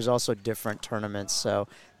do it, and there's also different tournaments, so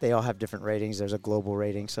they all have different ratings. There's a global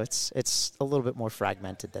rating, so it's a little bit more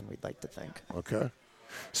fragmented than we'd like to think. Okay.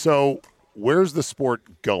 So where's the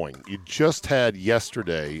sport going? You just had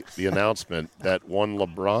yesterday the announcement that one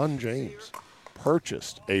LeBron James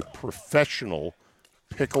purchased a professional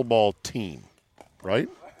pickleball team, right?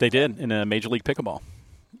 They did in a Major League Pickleball.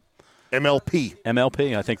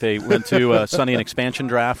 MLP. I think they went to Sonny an expansion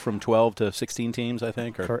draft from 12 to 16 teams, I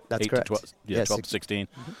think. Or that's 8 correct. To 12, 12 to 16.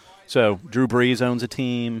 Mm-hmm. So Drew Brees owns a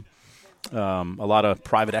team. A lot of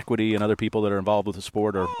private equity and other people that are involved with the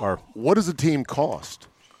sport are. What does a team cost?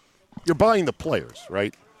 You're buying the players,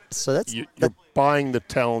 right? So that's you're buying the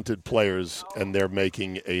talented players, and they're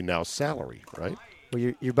making a now salary, right?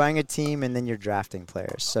 Well, you're buying a team, and then you're drafting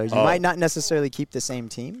players. So you might not necessarily keep the same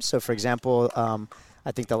team. So, for example,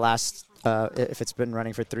 I think the last, if it's been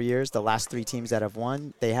running for 3 years, the last 3 teams that have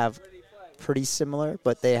won, they have pretty similar,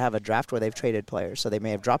 but they have a draft where they've traded players. So they may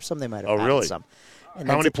have dropped some, they might have added some. And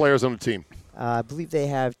how many players on the team? I believe they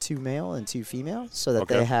have 2 male and 2 female, so that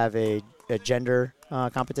they have a gender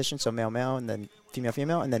competition, so male, and then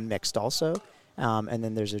female, and then mixed also. And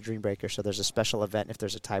then there's a dream breaker, so there's a special event if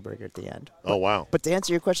there's a tiebreaker at the end. Oh, wow. But to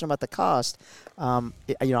answer your question about the cost,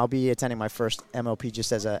 I'll be attending my first MLP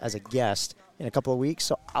just as a guest in a couple of weeks,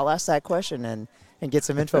 so I'll ask that question and get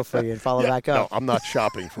some info for you and follow back up. No, I'm not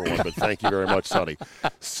shopping for one, but thank you very much, Sonny.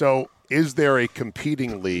 So is there a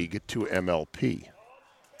competing league to MLP?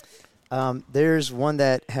 There's one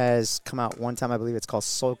that has come out one time. I believe it's called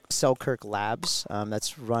Selkirk Labs.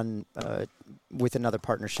 That's run with another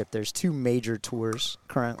partnership. There's 2 major tours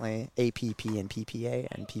currently, APP and PPA.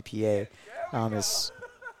 And PPA is,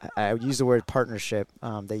 I would use the word partnership.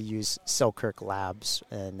 They use Selkirk Labs,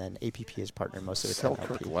 and then APP is partnered most of the time.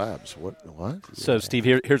 Selkirk Labs. What? So,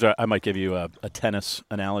 Steve, I might give you a tennis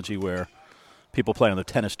analogy where people play on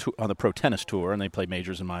the pro tennis tour, and they play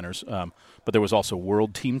majors and minors. But there was also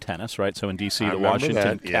World Team Tennis, right? So in D.C., the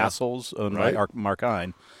Washington Castles owned by Mark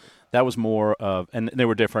Ein. That was more of, and there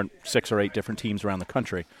were 6 or 8 different teams around the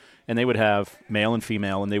country, and they would have male and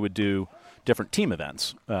female, and they would do different team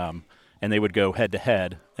events, and they would go head to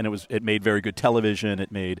head, and it made very good television.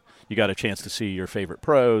 You got a chance to see your favorite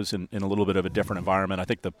pros in a little bit of a different environment. I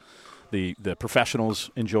think the professionals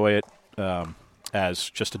enjoy it. as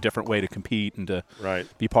just a different way to compete and to Right.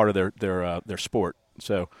 be part of their sport.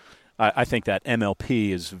 So I think that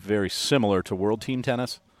MLP is very similar to World Team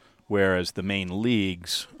Tennis, whereas the main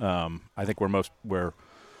leagues, I think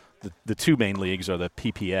the two main leagues are the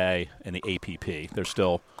PPA and the APP. They're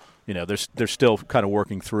still, they're still kind of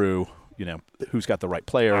working through, who's got the right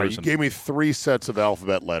players. All right, you gave me 3 sets of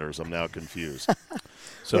alphabet letters. I'm now confused.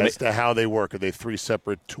 So as to how they work. Are they 3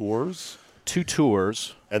 separate tours? 2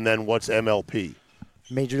 tours. And then what's MLP?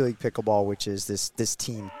 Major League Pickleball, which is this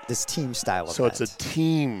team style event. So it's a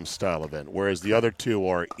team style event, whereas the other 2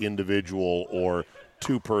 are individual or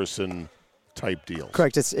 2-person type deals.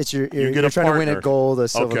 Correct. It's you're get a trying to win partner. a gold, a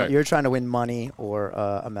silver. Okay. You're trying to win money or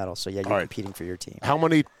a medal. So yeah, you're competing for your team. How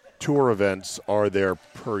many tour events are there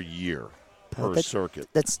per year, per circuit?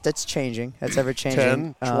 That's changing. That's ever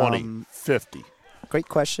changing. 10, 20, 50. Great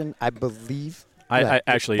question. I believe. I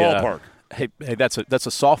actually ballpark. Hey, that's a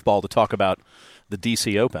softball to talk about the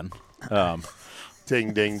DC Open.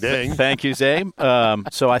 Ding, ding, ding. Thank you, Zay.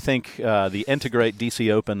 So I think the Integrate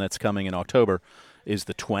DC Open that's coming in October is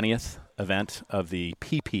the 20th event of the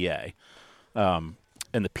PPA. And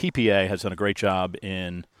the PPA has done a great job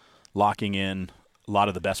in locking in a lot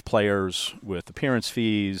of the best players with appearance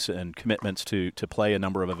fees and commitments to play a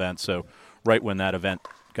number of events. So right when that event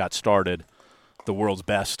got started, the world's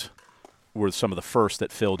best were some of the first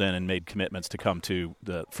that filled in and made commitments to come to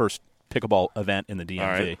the first pickleball event in the DMV. All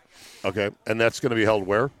right. Okay, and that's going to be held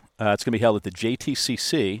where? It's going to be held at the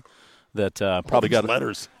JTCC. That probably got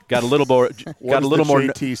letters. Got a little more. Got a little more.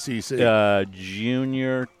 JTCC.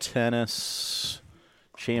 Junior Tennis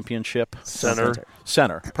Championship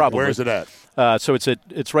Center. Probably. Where is it at? So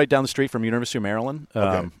it's right down the street from University of Maryland.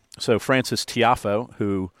 Okay. So Francis Tiafoe,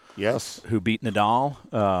 who beat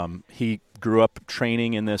Nadal, he grew up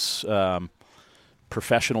training in this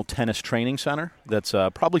professional tennis training center that's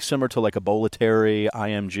probably similar to like a Bollettieri,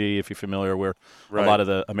 IMG, if you're familiar, where a lot of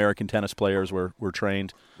the American tennis players were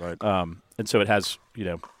trained. Right. And so it has,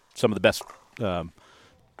 some of the best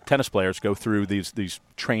tennis players go through these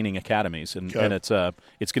training academies, and it's going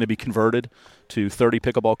to be converted to 30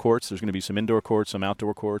 pickleball courts. There's going to be some indoor courts, some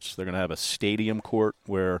outdoor courts. They're going to have a stadium court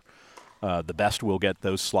where the best will get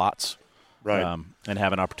those slots, and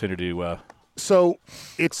have an opportunity to. So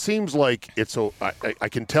it seems like I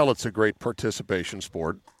can tell it's a great participation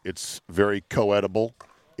sport. It's very co-edable.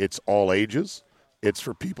 It's all ages. It's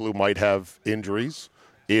for people who might have injuries.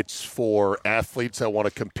 It's for athletes that want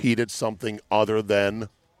to compete at something other than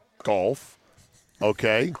golf.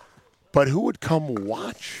 Okay? But who would come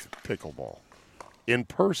watch pickleball in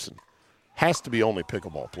person? Has to be only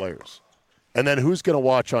pickleball players. And then who's going to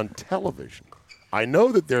watch on television? I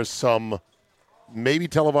know that there's some maybe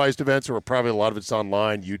televised events, or probably a lot of it's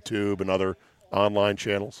online, YouTube and other online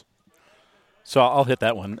channels. So I'll hit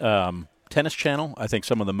that one. Tennis Channel, I think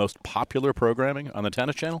some of the most popular programming on the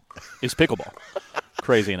Tennis Channel is pickleball.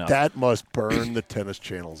 Crazy enough. That must burn the Tennis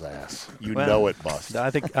Channel's ass. You know it must.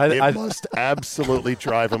 I think it must absolutely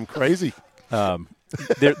drive them crazy.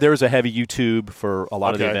 There's a heavy YouTube for a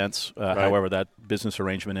lot of the events. Right. However, that business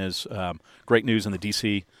arrangement is great news in the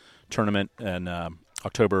DC tournament, and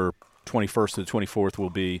October 21st to the 24th will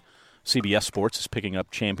be CBS Sports is picking up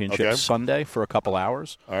Championship Sunday for a couple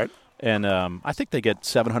hours. All right. And I think they get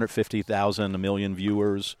 750,000, 1 million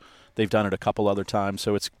viewers. They've done it a couple other times.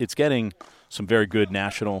 So it's getting some very good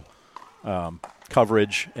national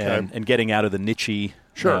coverage and getting out of the niche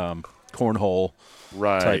cornhole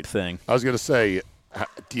type thing. I was going to say,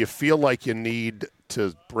 do you feel like you need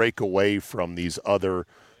to break away from these other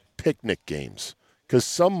picnic games? Because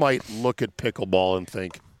some might look at pickleball and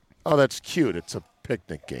think, oh, that's cute. It's a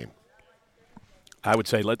picnic game. I would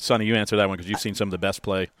say, let Sonny, you answer that one because you've seen some of the best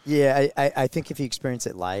play. Yeah, I think if you experience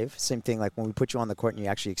it live, same thing like when we put you on the court and you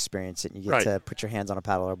actually experience it and you get to put your hands on a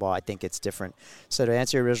paddle or ball, I think it's different. So to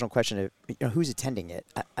answer your original question, who's attending it?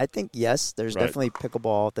 I think, yes, there's definitely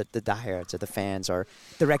pickleball, the diehards or the fans or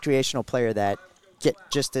the recreational player that get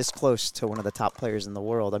just this close to one of the top players in the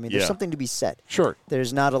world. I mean, there's something to be said. Sure.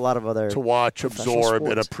 There's not a lot of other to watch, absorb,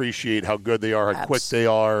 and appreciate how good they are, how quick they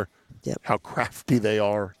are. Yep. How crafty they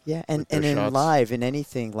are. Yeah, and in live, in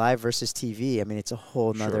anything, live versus TV, I mean, it's a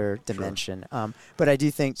whole nother dimension. Sure. But I do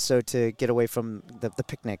think, so to get away from the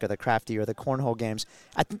picnic or the crafty or the cornhole games,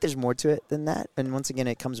 I think there's more to it than that. And once again,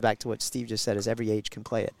 it comes back to what Steve just said, is every age can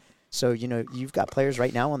play it. So, you've got players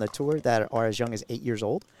right now on the tour that are as young as 8 years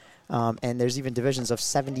old. And there's even divisions of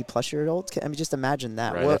 70-plus-year-olds. I mean, just imagine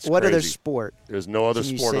that. Right, what other sport? There's no other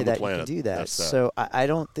sport on the planet You can do that. So I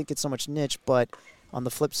don't think it's so much niche, but on the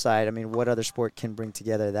flip side, I mean, what other sport can bring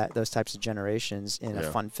together those types of generations in a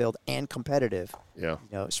fun-filled and competitive,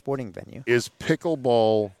 sporting venue? Is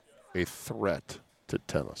pickleball a threat to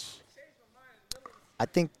tennis? I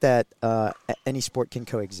think that any sport can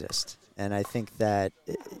coexist. And I think that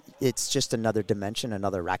it's just another dimension,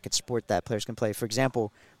 another racket sport that players can play. For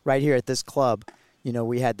example, right here at this club,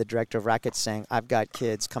 we had the director of rackets saying, I've got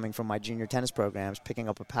kids coming from my junior tennis programs picking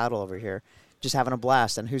up a paddle over here, just having a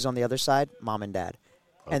blast. And who's on the other side? Mom and dad.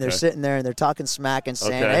 Okay. And they're sitting there and they're talking smack and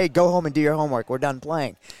saying, hey, go home and do your homework. We're done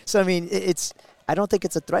playing. So, I mean, I don't think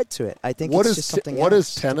it's a threat to it. I think it's just something else. What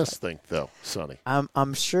does tennis think, though, Sonny?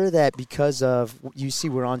 I'm sure that because of,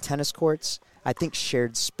 we're on tennis courts, I think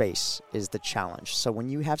shared space is the challenge. So when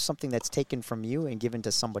you have something that's taken from you and given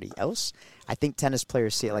to somebody else, I think tennis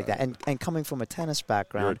players see it like that. And coming from a tennis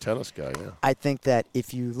background, you're a tennis guy, yeah. I think that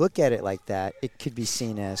if you look at it like that, it could be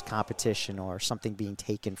seen as competition or something being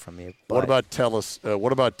taken from you. But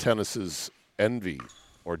what about tennis's envy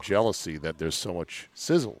or jealousy that there's so much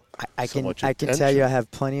sizzle? I can tell you I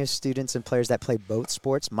have plenty of students and players that play both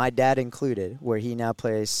sports, my dad included, where he now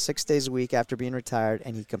plays 6 days a week after being retired,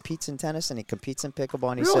 and he competes in tennis and he competes in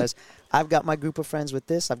pickleball, and he says, I've got my group of friends with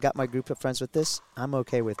this, I've got my group of friends with this, I'm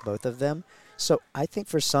okay with both of them. So I think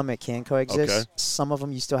for some it can coexist. Okay. Some of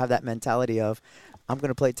them you still have that mentality of, I'm going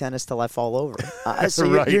to play tennis till I fall over. So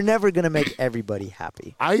right. You're never going to make everybody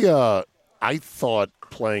happy. I thought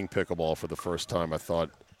playing pickleball for the first time,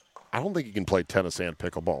 I don't think you can play tennis and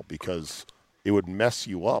pickleball because it would mess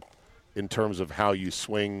you up in terms of how you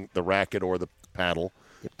swing the racket or the paddle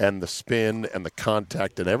and the spin and the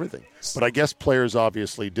contact and everything. But I guess players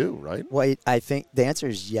obviously do, right? Well, I think the answer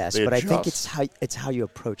is yes, but I think it's how you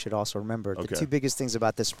approach it also. Remember, the two biggest things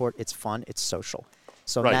about this sport, it's fun, it's social.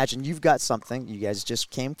 So imagine you've got something, you guys just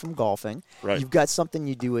came from golfing, you've got something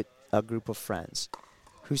you do with a group of friends.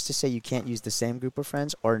 Who's to say you can't use the same group of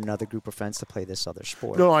friends or another group of friends to play this other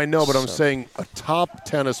sport? No, I know, but I'm saying a top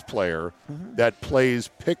tennis player that plays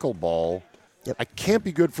pickleball, I can't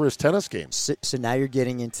be good for his tennis game. So now you're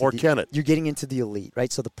getting into You're getting into the elite,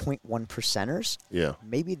 right? So the 0.1 percenters,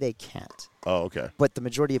 maybe they can't. Oh, okay. But the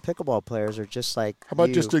majority of pickleball players are just like how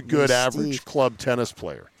about just a good average club tennis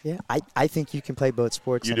player? Yeah, I think you can play both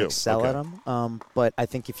sports and excel at them. But I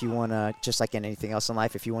think if you want to, just like in anything else in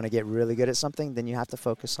life, if you want to get really good at something, then you have to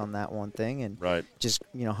focus on that one thing and just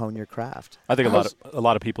hone your craft. I think a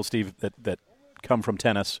lot of people, Steve, that come from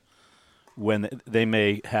tennis, when they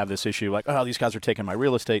may have this issue like, oh, these guys are taking my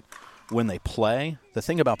real estate. When they play, the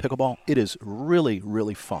thing about pickleball, it is really,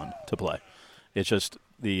 really fun to play. It's just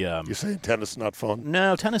you're saying tennis is not fun?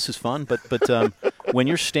 No, tennis is fun, but when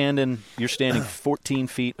you're standing 14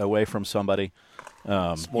 feet away from somebody,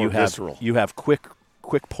 it's more visceral. You have quick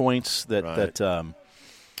points that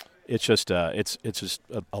it's just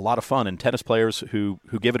a lot of fun. And tennis players who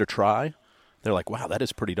give it a try, they're like, wow, that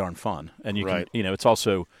is pretty darn fun. And you can, it's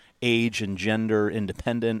also age and gender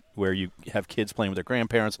independent, where you have kids playing with their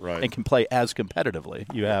grandparents and can play as competitively.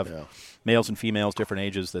 You have males and females, different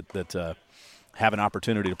ages that have an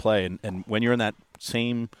opportunity to play, and when you're in that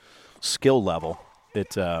same skill level,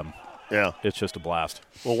 it's just a blast.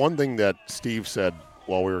 Well, one thing that Steve said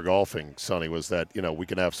while we were golfing, Sonny, was that we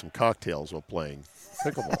can have some cocktails while playing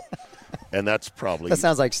pickleball. And that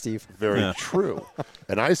sounds like Steve. Very true.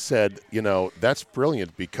 And I said, that's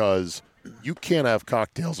brilliant because you can't have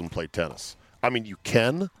cocktails and play tennis. I mean, you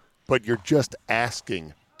can, but you're just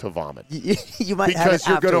asking to vomit. You might have it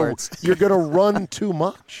afterwards. You're going to run too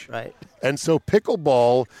much. Right. And so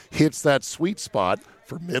pickleball hits that sweet spot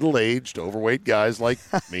for middle-aged, overweight guys like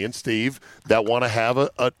me and Steve that want to have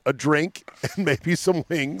a drink and maybe some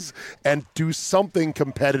wings and do something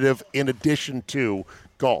competitive in addition to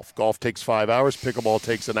golf. Golf takes 5 hours. Pickleball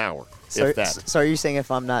takes an hour, if that. So are you saying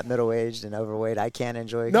if I'm not middle-aged and overweight, I can't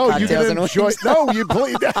enjoy cocktails you can enjoy, wings? No, you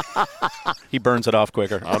play. He burns it off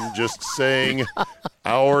quicker. I'm just saying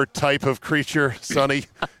our type of creature, Sonny,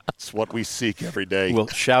 it's what we seek every day. Well,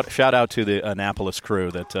 shout out to the Annapolis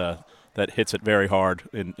crew that hits it very hard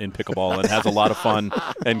in pickleball and has a lot of fun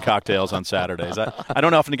and cocktails on Saturdays. I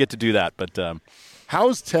don't often get to do that, but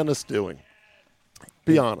how's tennis doing?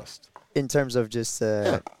 Be honest. In terms of just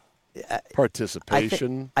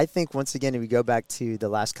participation. I think once again, if we go back to the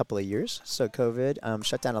last couple of years, so COVID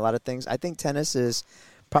shut down a lot of things. I think tennis is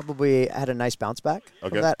probably had a nice bounce back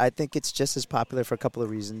from that. I think it's just as popular for a couple of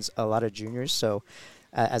reasons. A lot of juniors. So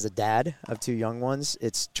as a dad of two young ones,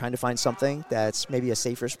 it's trying to find something that's maybe a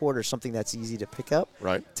safer sport or something that's easy to pick up.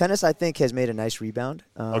 Right. Tennis, I think, has made a nice rebound.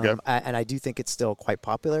 And I do think it's still quite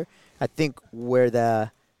popular. I think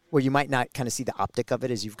where you might not kind of see the optic of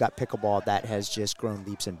it is you've got pickleball that has just grown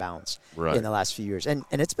leaps and bounds in the last few years. And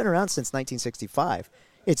it's been around since 1965.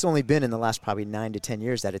 It's only been in the last probably 9 to 10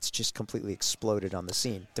 years that it's just completely exploded on the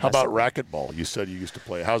scene. How about racquetball? You said you used to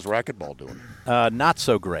play. How's racquetball doing? Not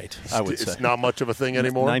so great, I would say. It's not much of a thing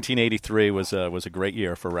anymore? 1983 was a great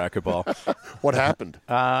year for racquetball. What happened?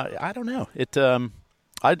 I don't know.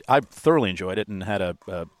 I thoroughly enjoyed it and had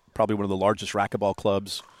probably one of the largest racquetball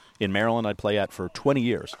clubs in Maryland I'd play at for 20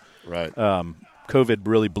 years. Right. COVID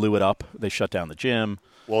really blew it up. They shut down the gym.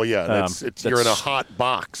 Well, yeah, you're in a hot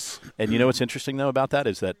box. And you know what's interesting, though, about that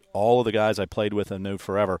is that all of the guys I played with and knew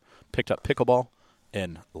forever picked up pickleball,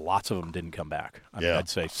 and lots of them didn't come back. I mean, I'd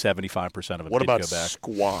say 75% of them did go back. What about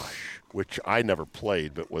squash, which I never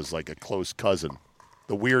played but was like a close cousin,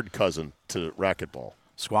 the weird cousin to racquetball?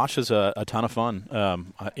 Squash is a ton of fun.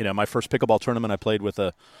 My first pickleball tournament I played with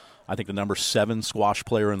I think the number 7 squash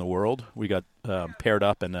player in the world. We got paired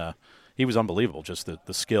up, and he was unbelievable, just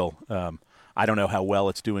the skill. I don't know how well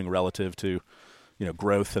it's doing relative to,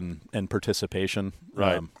 growth and participation.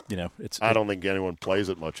 Right. I don't think anyone plays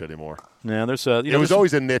it much anymore. Yeah, there's it was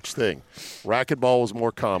always a niche thing. Racquetball was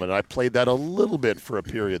more common. I played that a little bit for a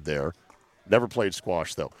period there. Never played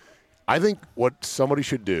squash, though. I think what somebody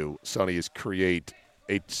should do, Sonny, is create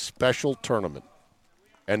a special tournament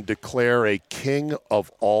and declare a king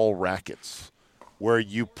of all rackets where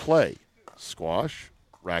you play squash,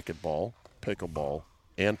 racquetball, pickleball,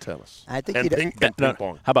 and tennis. I think ping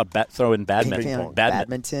pong. How about throw in badminton?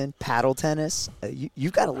 Badminton, paddle tennis.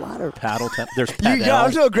 You've got a lot of paddle tennis. There's paddle.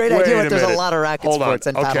 I'm sure a great idea. But there's a lot of racket sports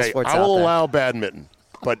and paddle sports out there. I will allow badminton,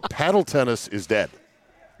 but paddle tennis is dead.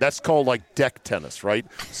 That's called like deck tennis, right?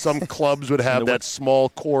 Some clubs would have that small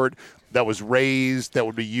court that was raised that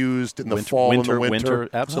would be used in the fall and the winter.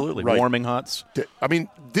 Absolutely. Right. Warming huts. I mean,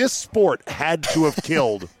 this sport had to have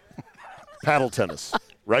killed paddle tennis,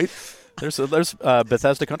 right? There's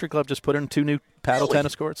Bethesda Country Club just put in 2 new paddle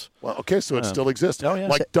tennis courts. Well, okay, so it still exists. Oh, yeah.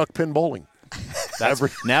 Like duck pin bowling.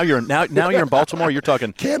 Now you're in Baltimore. You're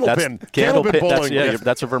talking candlepin bowling.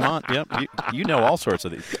 That's a Vermont. Yep, you know all sorts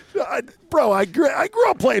of these. Bro, I grew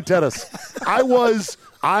up playing tennis. I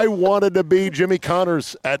wanted to be Jimmy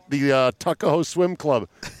Connors at the Tuckahoe Swim Club,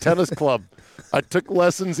 tennis club. I took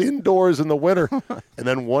lessons indoors in the winter, and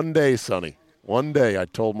then one day, Sonny, I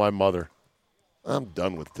told my mother, I'm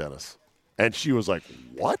done with tennis. And she was like,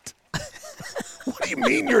 what? What do you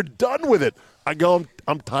mean you're done with it? I go,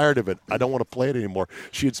 I'm tired of it. I don't want to play it anymore.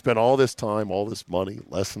 She had spent all this time, all this money,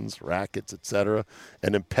 lessons, rackets, etc.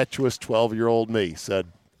 And impetuous 12-year-old me said,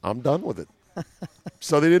 I'm done with it.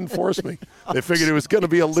 So they didn't force me. They figured it was going to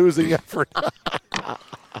be a losing effort. Well,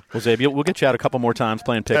 Zabe, we'll get you out a couple more times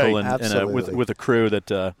playing pickle with a crew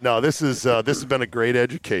that. No, this has been a great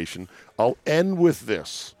education. I'll end with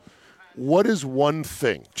this. What is one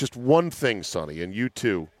thing, just one thing, Sonny, and you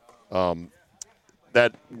too,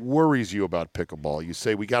 that worries you about pickleball? You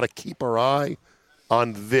say we got to keep our eye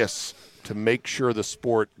on this to make sure the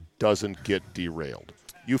sport doesn't get derailed.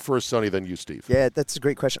 You first, Sonny, then you, Steve. Yeah, that's a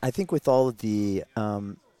great question. I think with all of the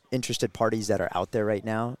interested parties that are out there right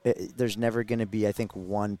now, there's never going to be, I think,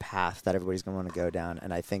 one path that everybody's going to want to go down.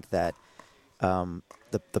 And I think that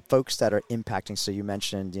the folks that are impacting, so you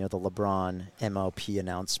mentioned, the LeBron MLP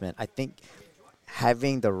announcement, I think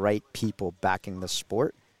having the right people backing the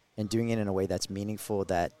sport and doing it in a way that's meaningful,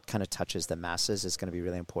 that kind of touches the masses, is going to be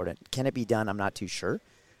really important. Can it be done? I'm not too sure.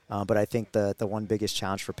 But I think the one biggest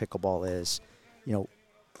challenge for pickleball is,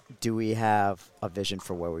 do we have a vision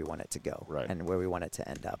for where we want it to go and where we want it to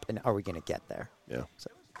end up? And are we going to get there? Yeah.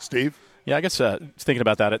 So, Steve? Yeah, I guess thinking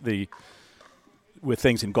about that with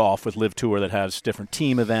things in golf, with Live Tour that has different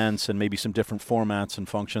team events and maybe some different formats and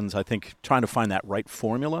functions, I think trying to find that right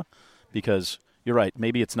formula, because you're right,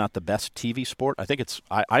 maybe it's not the best TV sport. I think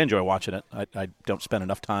I enjoy watching it. I don't spend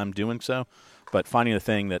enough time doing so. But finding a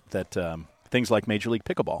thing that things like Major League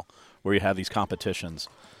Pickleball, where you have these competitions,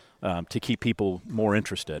 to keep people more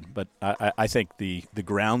interested. But I think the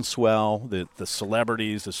groundswell, the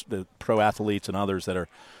celebrities, the pro athletes and others that are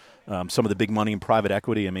some of the big money in private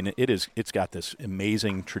equity, I mean, it's got this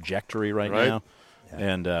amazing trajectory right now. Yeah.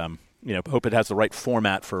 And, hope it has the right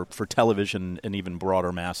format for television and even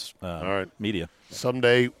broader mass media.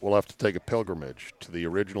 Someday we'll have to take a pilgrimage to the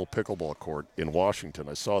original pickleball court in Washington.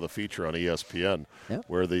 I saw the feature on ESPN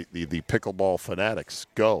where the pickleball fanatics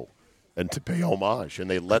go and to pay homage. And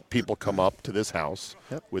they let people come up to this house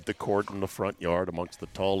with the court in the front yard amongst the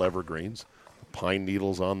tall evergreens, the pine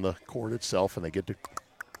needles on the court itself, and they get to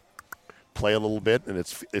play a little bit, and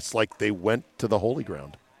it's like they went to the holy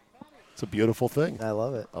ground. It's a beautiful thing. I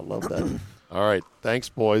love it. I love that. All right. Thanks,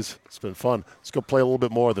 boys. It's been fun. Let's go play a little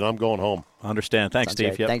bit more, then I'm going home. I understand. Thanks,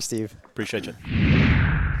 Steve. Yep. Thanks, Steve. Appreciate you.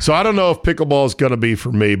 So I don't know if pickleball is going to be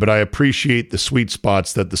for me, but I appreciate the sweet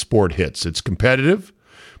spots that the sport hits. It's competitive.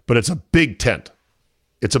 but it's a big tent.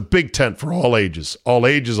 It's a big tent for all ages,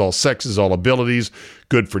 all sexes, all abilities.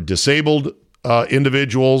 Good for disabled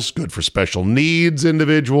individuals, good for special needs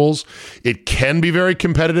individuals. It can be very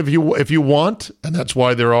competitive if you want, and that's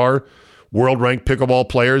why there are world-ranked pickleball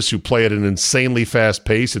players who play at an insanely fast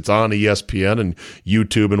pace. It's on ESPN and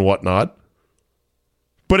YouTube and whatnot.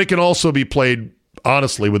 But it can also be played,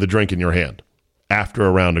 honestly, with a drink in your hand after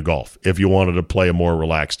a round of golf if you wanted to play a more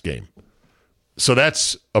relaxed game. So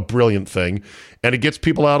that's a brilliant thing. And it gets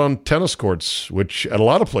people out on tennis courts, which at a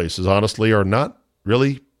lot of places, honestly, are not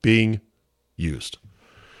really being used.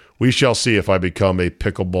 We shall see if I become a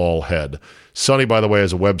pickleball head. Sonny, by the way,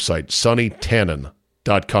 has a website,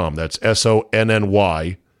 sonnytannen.com. That's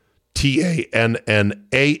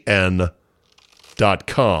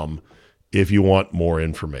SonnyTannan.com if you want more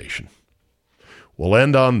information. We'll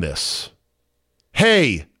end on this.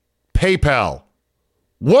 Hey, PayPal,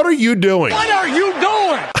 what are you doing? What are you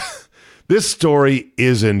doing? This story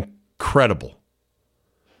is incredible.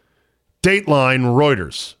 Dateline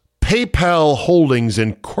Reuters. PayPal Holdings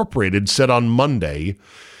Incorporated said on Monday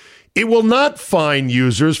it will not fine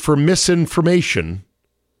users for misinformation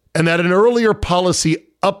and that an earlier policy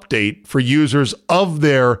update for users of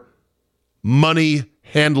their money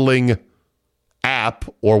handling app,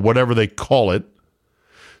 or whatever they call it,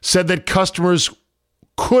 said that customers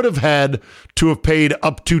could have had to have paid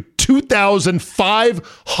up to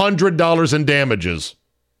 $2,500 in damages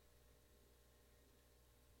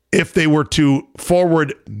if they were to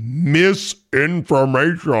forward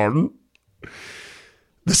misinformation.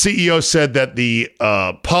 The CEO said that the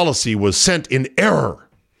policy was sent in error.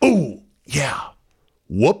 Oh, yeah.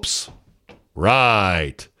 Whoops.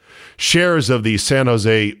 Right. Shares of the San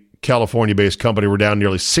Jose, California-based company were down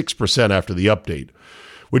nearly 6% after the update,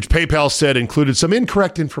 which PayPal said included some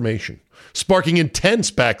incorrect information, sparking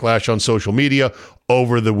intense backlash on social media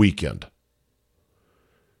over the weekend.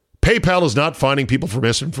 PayPal is not fining people for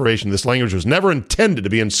misinformation. This language was never intended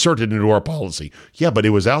to be inserted into our policy. Yeah, but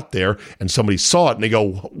it was out there, and somebody saw it, and they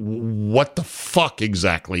go, what the fuck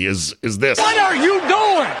exactly is this? What are you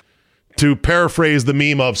doing? To paraphrase the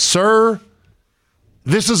meme of, sir,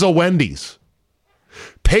 this is a Wendy's.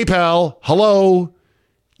 PayPal, hello,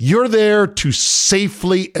 you're there to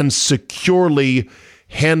safely and securely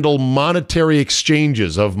handle monetary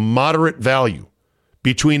exchanges of moderate value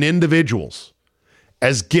between individuals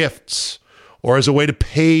as gifts or as a way to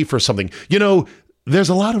pay for something. You know, there's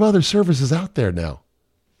a lot of other services out there now.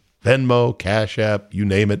 Venmo, Cash App, you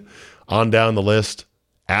name it, on down the list,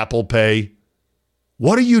 Apple Pay.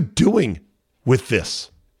 What are you doing with this?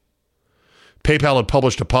 PayPal had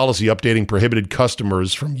published a policy updating prohibited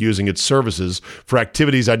customers from using its services for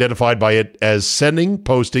activities identified by it as sending,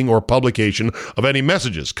 posting, or publication of any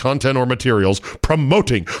messages, content, or materials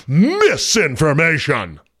promoting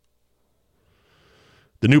misinformation.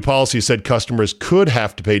 The new policy said customers could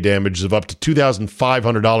have to pay damages of up to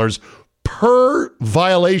 $2,500 per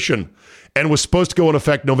violation and was supposed to go in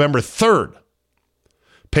effect November 3rd.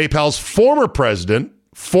 PayPal's former president,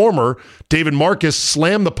 David Marcus,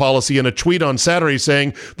 slammed the policy in a tweet on Saturday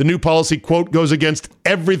saying the new policy, quote, goes against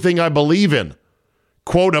everything I believe in.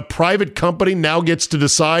 Quote, a private company now gets to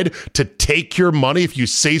decide to take your money if you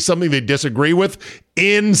say something they disagree with?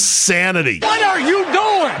 Insanity. What are you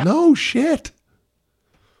doing? No shit.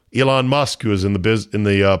 Elon Musk, who is in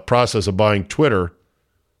the process of buying Twitter,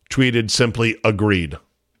 tweeted simply agreed.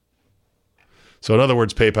 So in other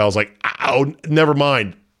words, PayPal's like, oh, never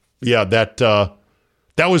mind. Yeah, that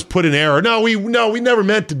was put in error. No, we never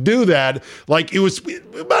meant to do that. Like, it was, we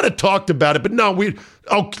might have talked about it, but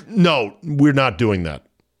we're not doing that.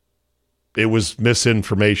 It was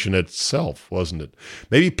misinformation itself, wasn't it?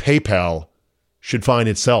 Maybe PayPal should fine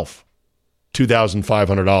itself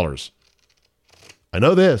 $2,500. I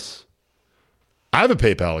know this. I have a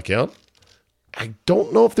PayPal account. I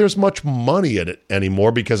don't know if there's much money in it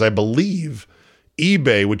anymore because I believe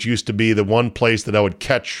eBay, which used to be the one place that I would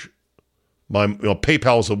catch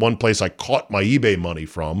PayPal was the one place I caught my eBay money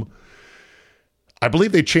from. I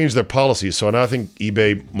believe they changed their policy, so now I think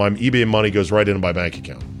my eBay money goes right into my bank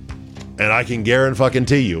account. And I can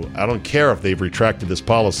guarantee you, I don't care if they've retracted this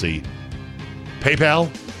policy. PayPal,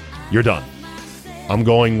 you're done. I'm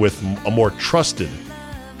going with a more trusted,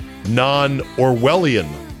 non-Orwellian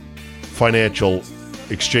financial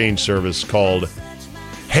exchange service called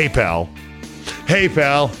HeyPal. Hey,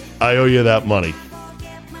 pal, I owe you that money.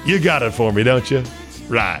 You got it for me, don't you?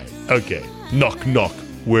 Right. Okay. Knock, knock.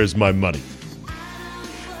 Where's my money?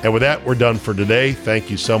 And with that, we're done for today. Thank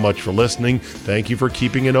you so much for listening. Thank you for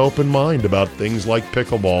keeping an open mind about things like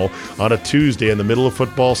pickleball on a Tuesday in the middle of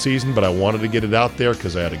football season, but I wanted to get it out there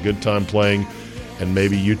because I had a good time playing. and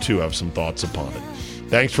maybe you too have some thoughts upon it.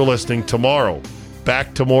 Thanks for listening. Tomorrow,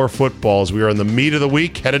 back to more football as we are in the meat of the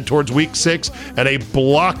week, headed towards week 6, and a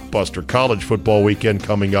blockbuster college football weekend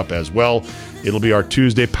coming up as well. It'll be our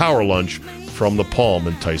Tuesday power lunch from the Palm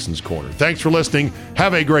in Tyson's Corner. Thanks for listening.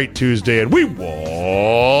 Have a great Tuesday, and we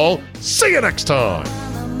will see you next time.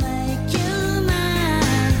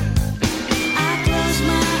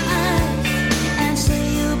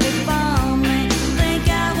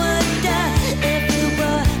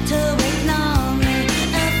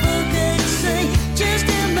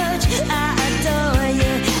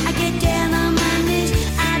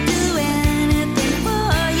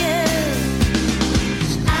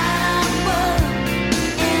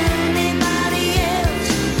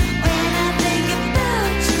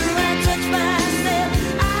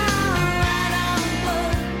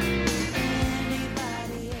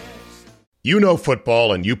 You know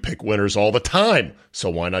football and you pick winners all the time, so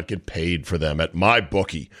why not get paid for them at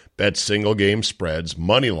MyBookie? Bet single game spreads,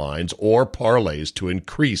 money lines, or parlays to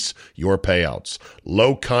increase your payouts.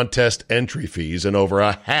 Low contest entry fees and over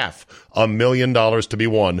 $500,000 to be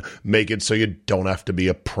won make it so you don't have to be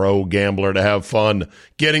a pro gambler to have fun.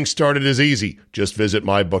 Getting started is easy. Just visit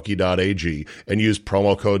mybookie.ag and use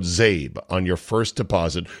promo code ZABE on your first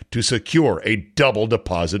deposit to secure a double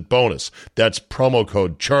deposit bonus. That's promo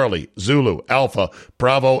code Charlie, Zulu, Alpha,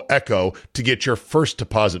 Bravo, Echo to get your first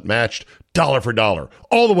deposit matched dollar for dollar,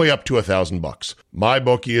 all the way up to $1,000.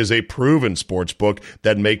 MyBookie is a proven sports book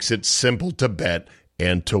that makes it simple to bet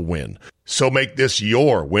and to win. So make this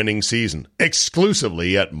your winning season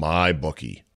exclusively at MyBookie.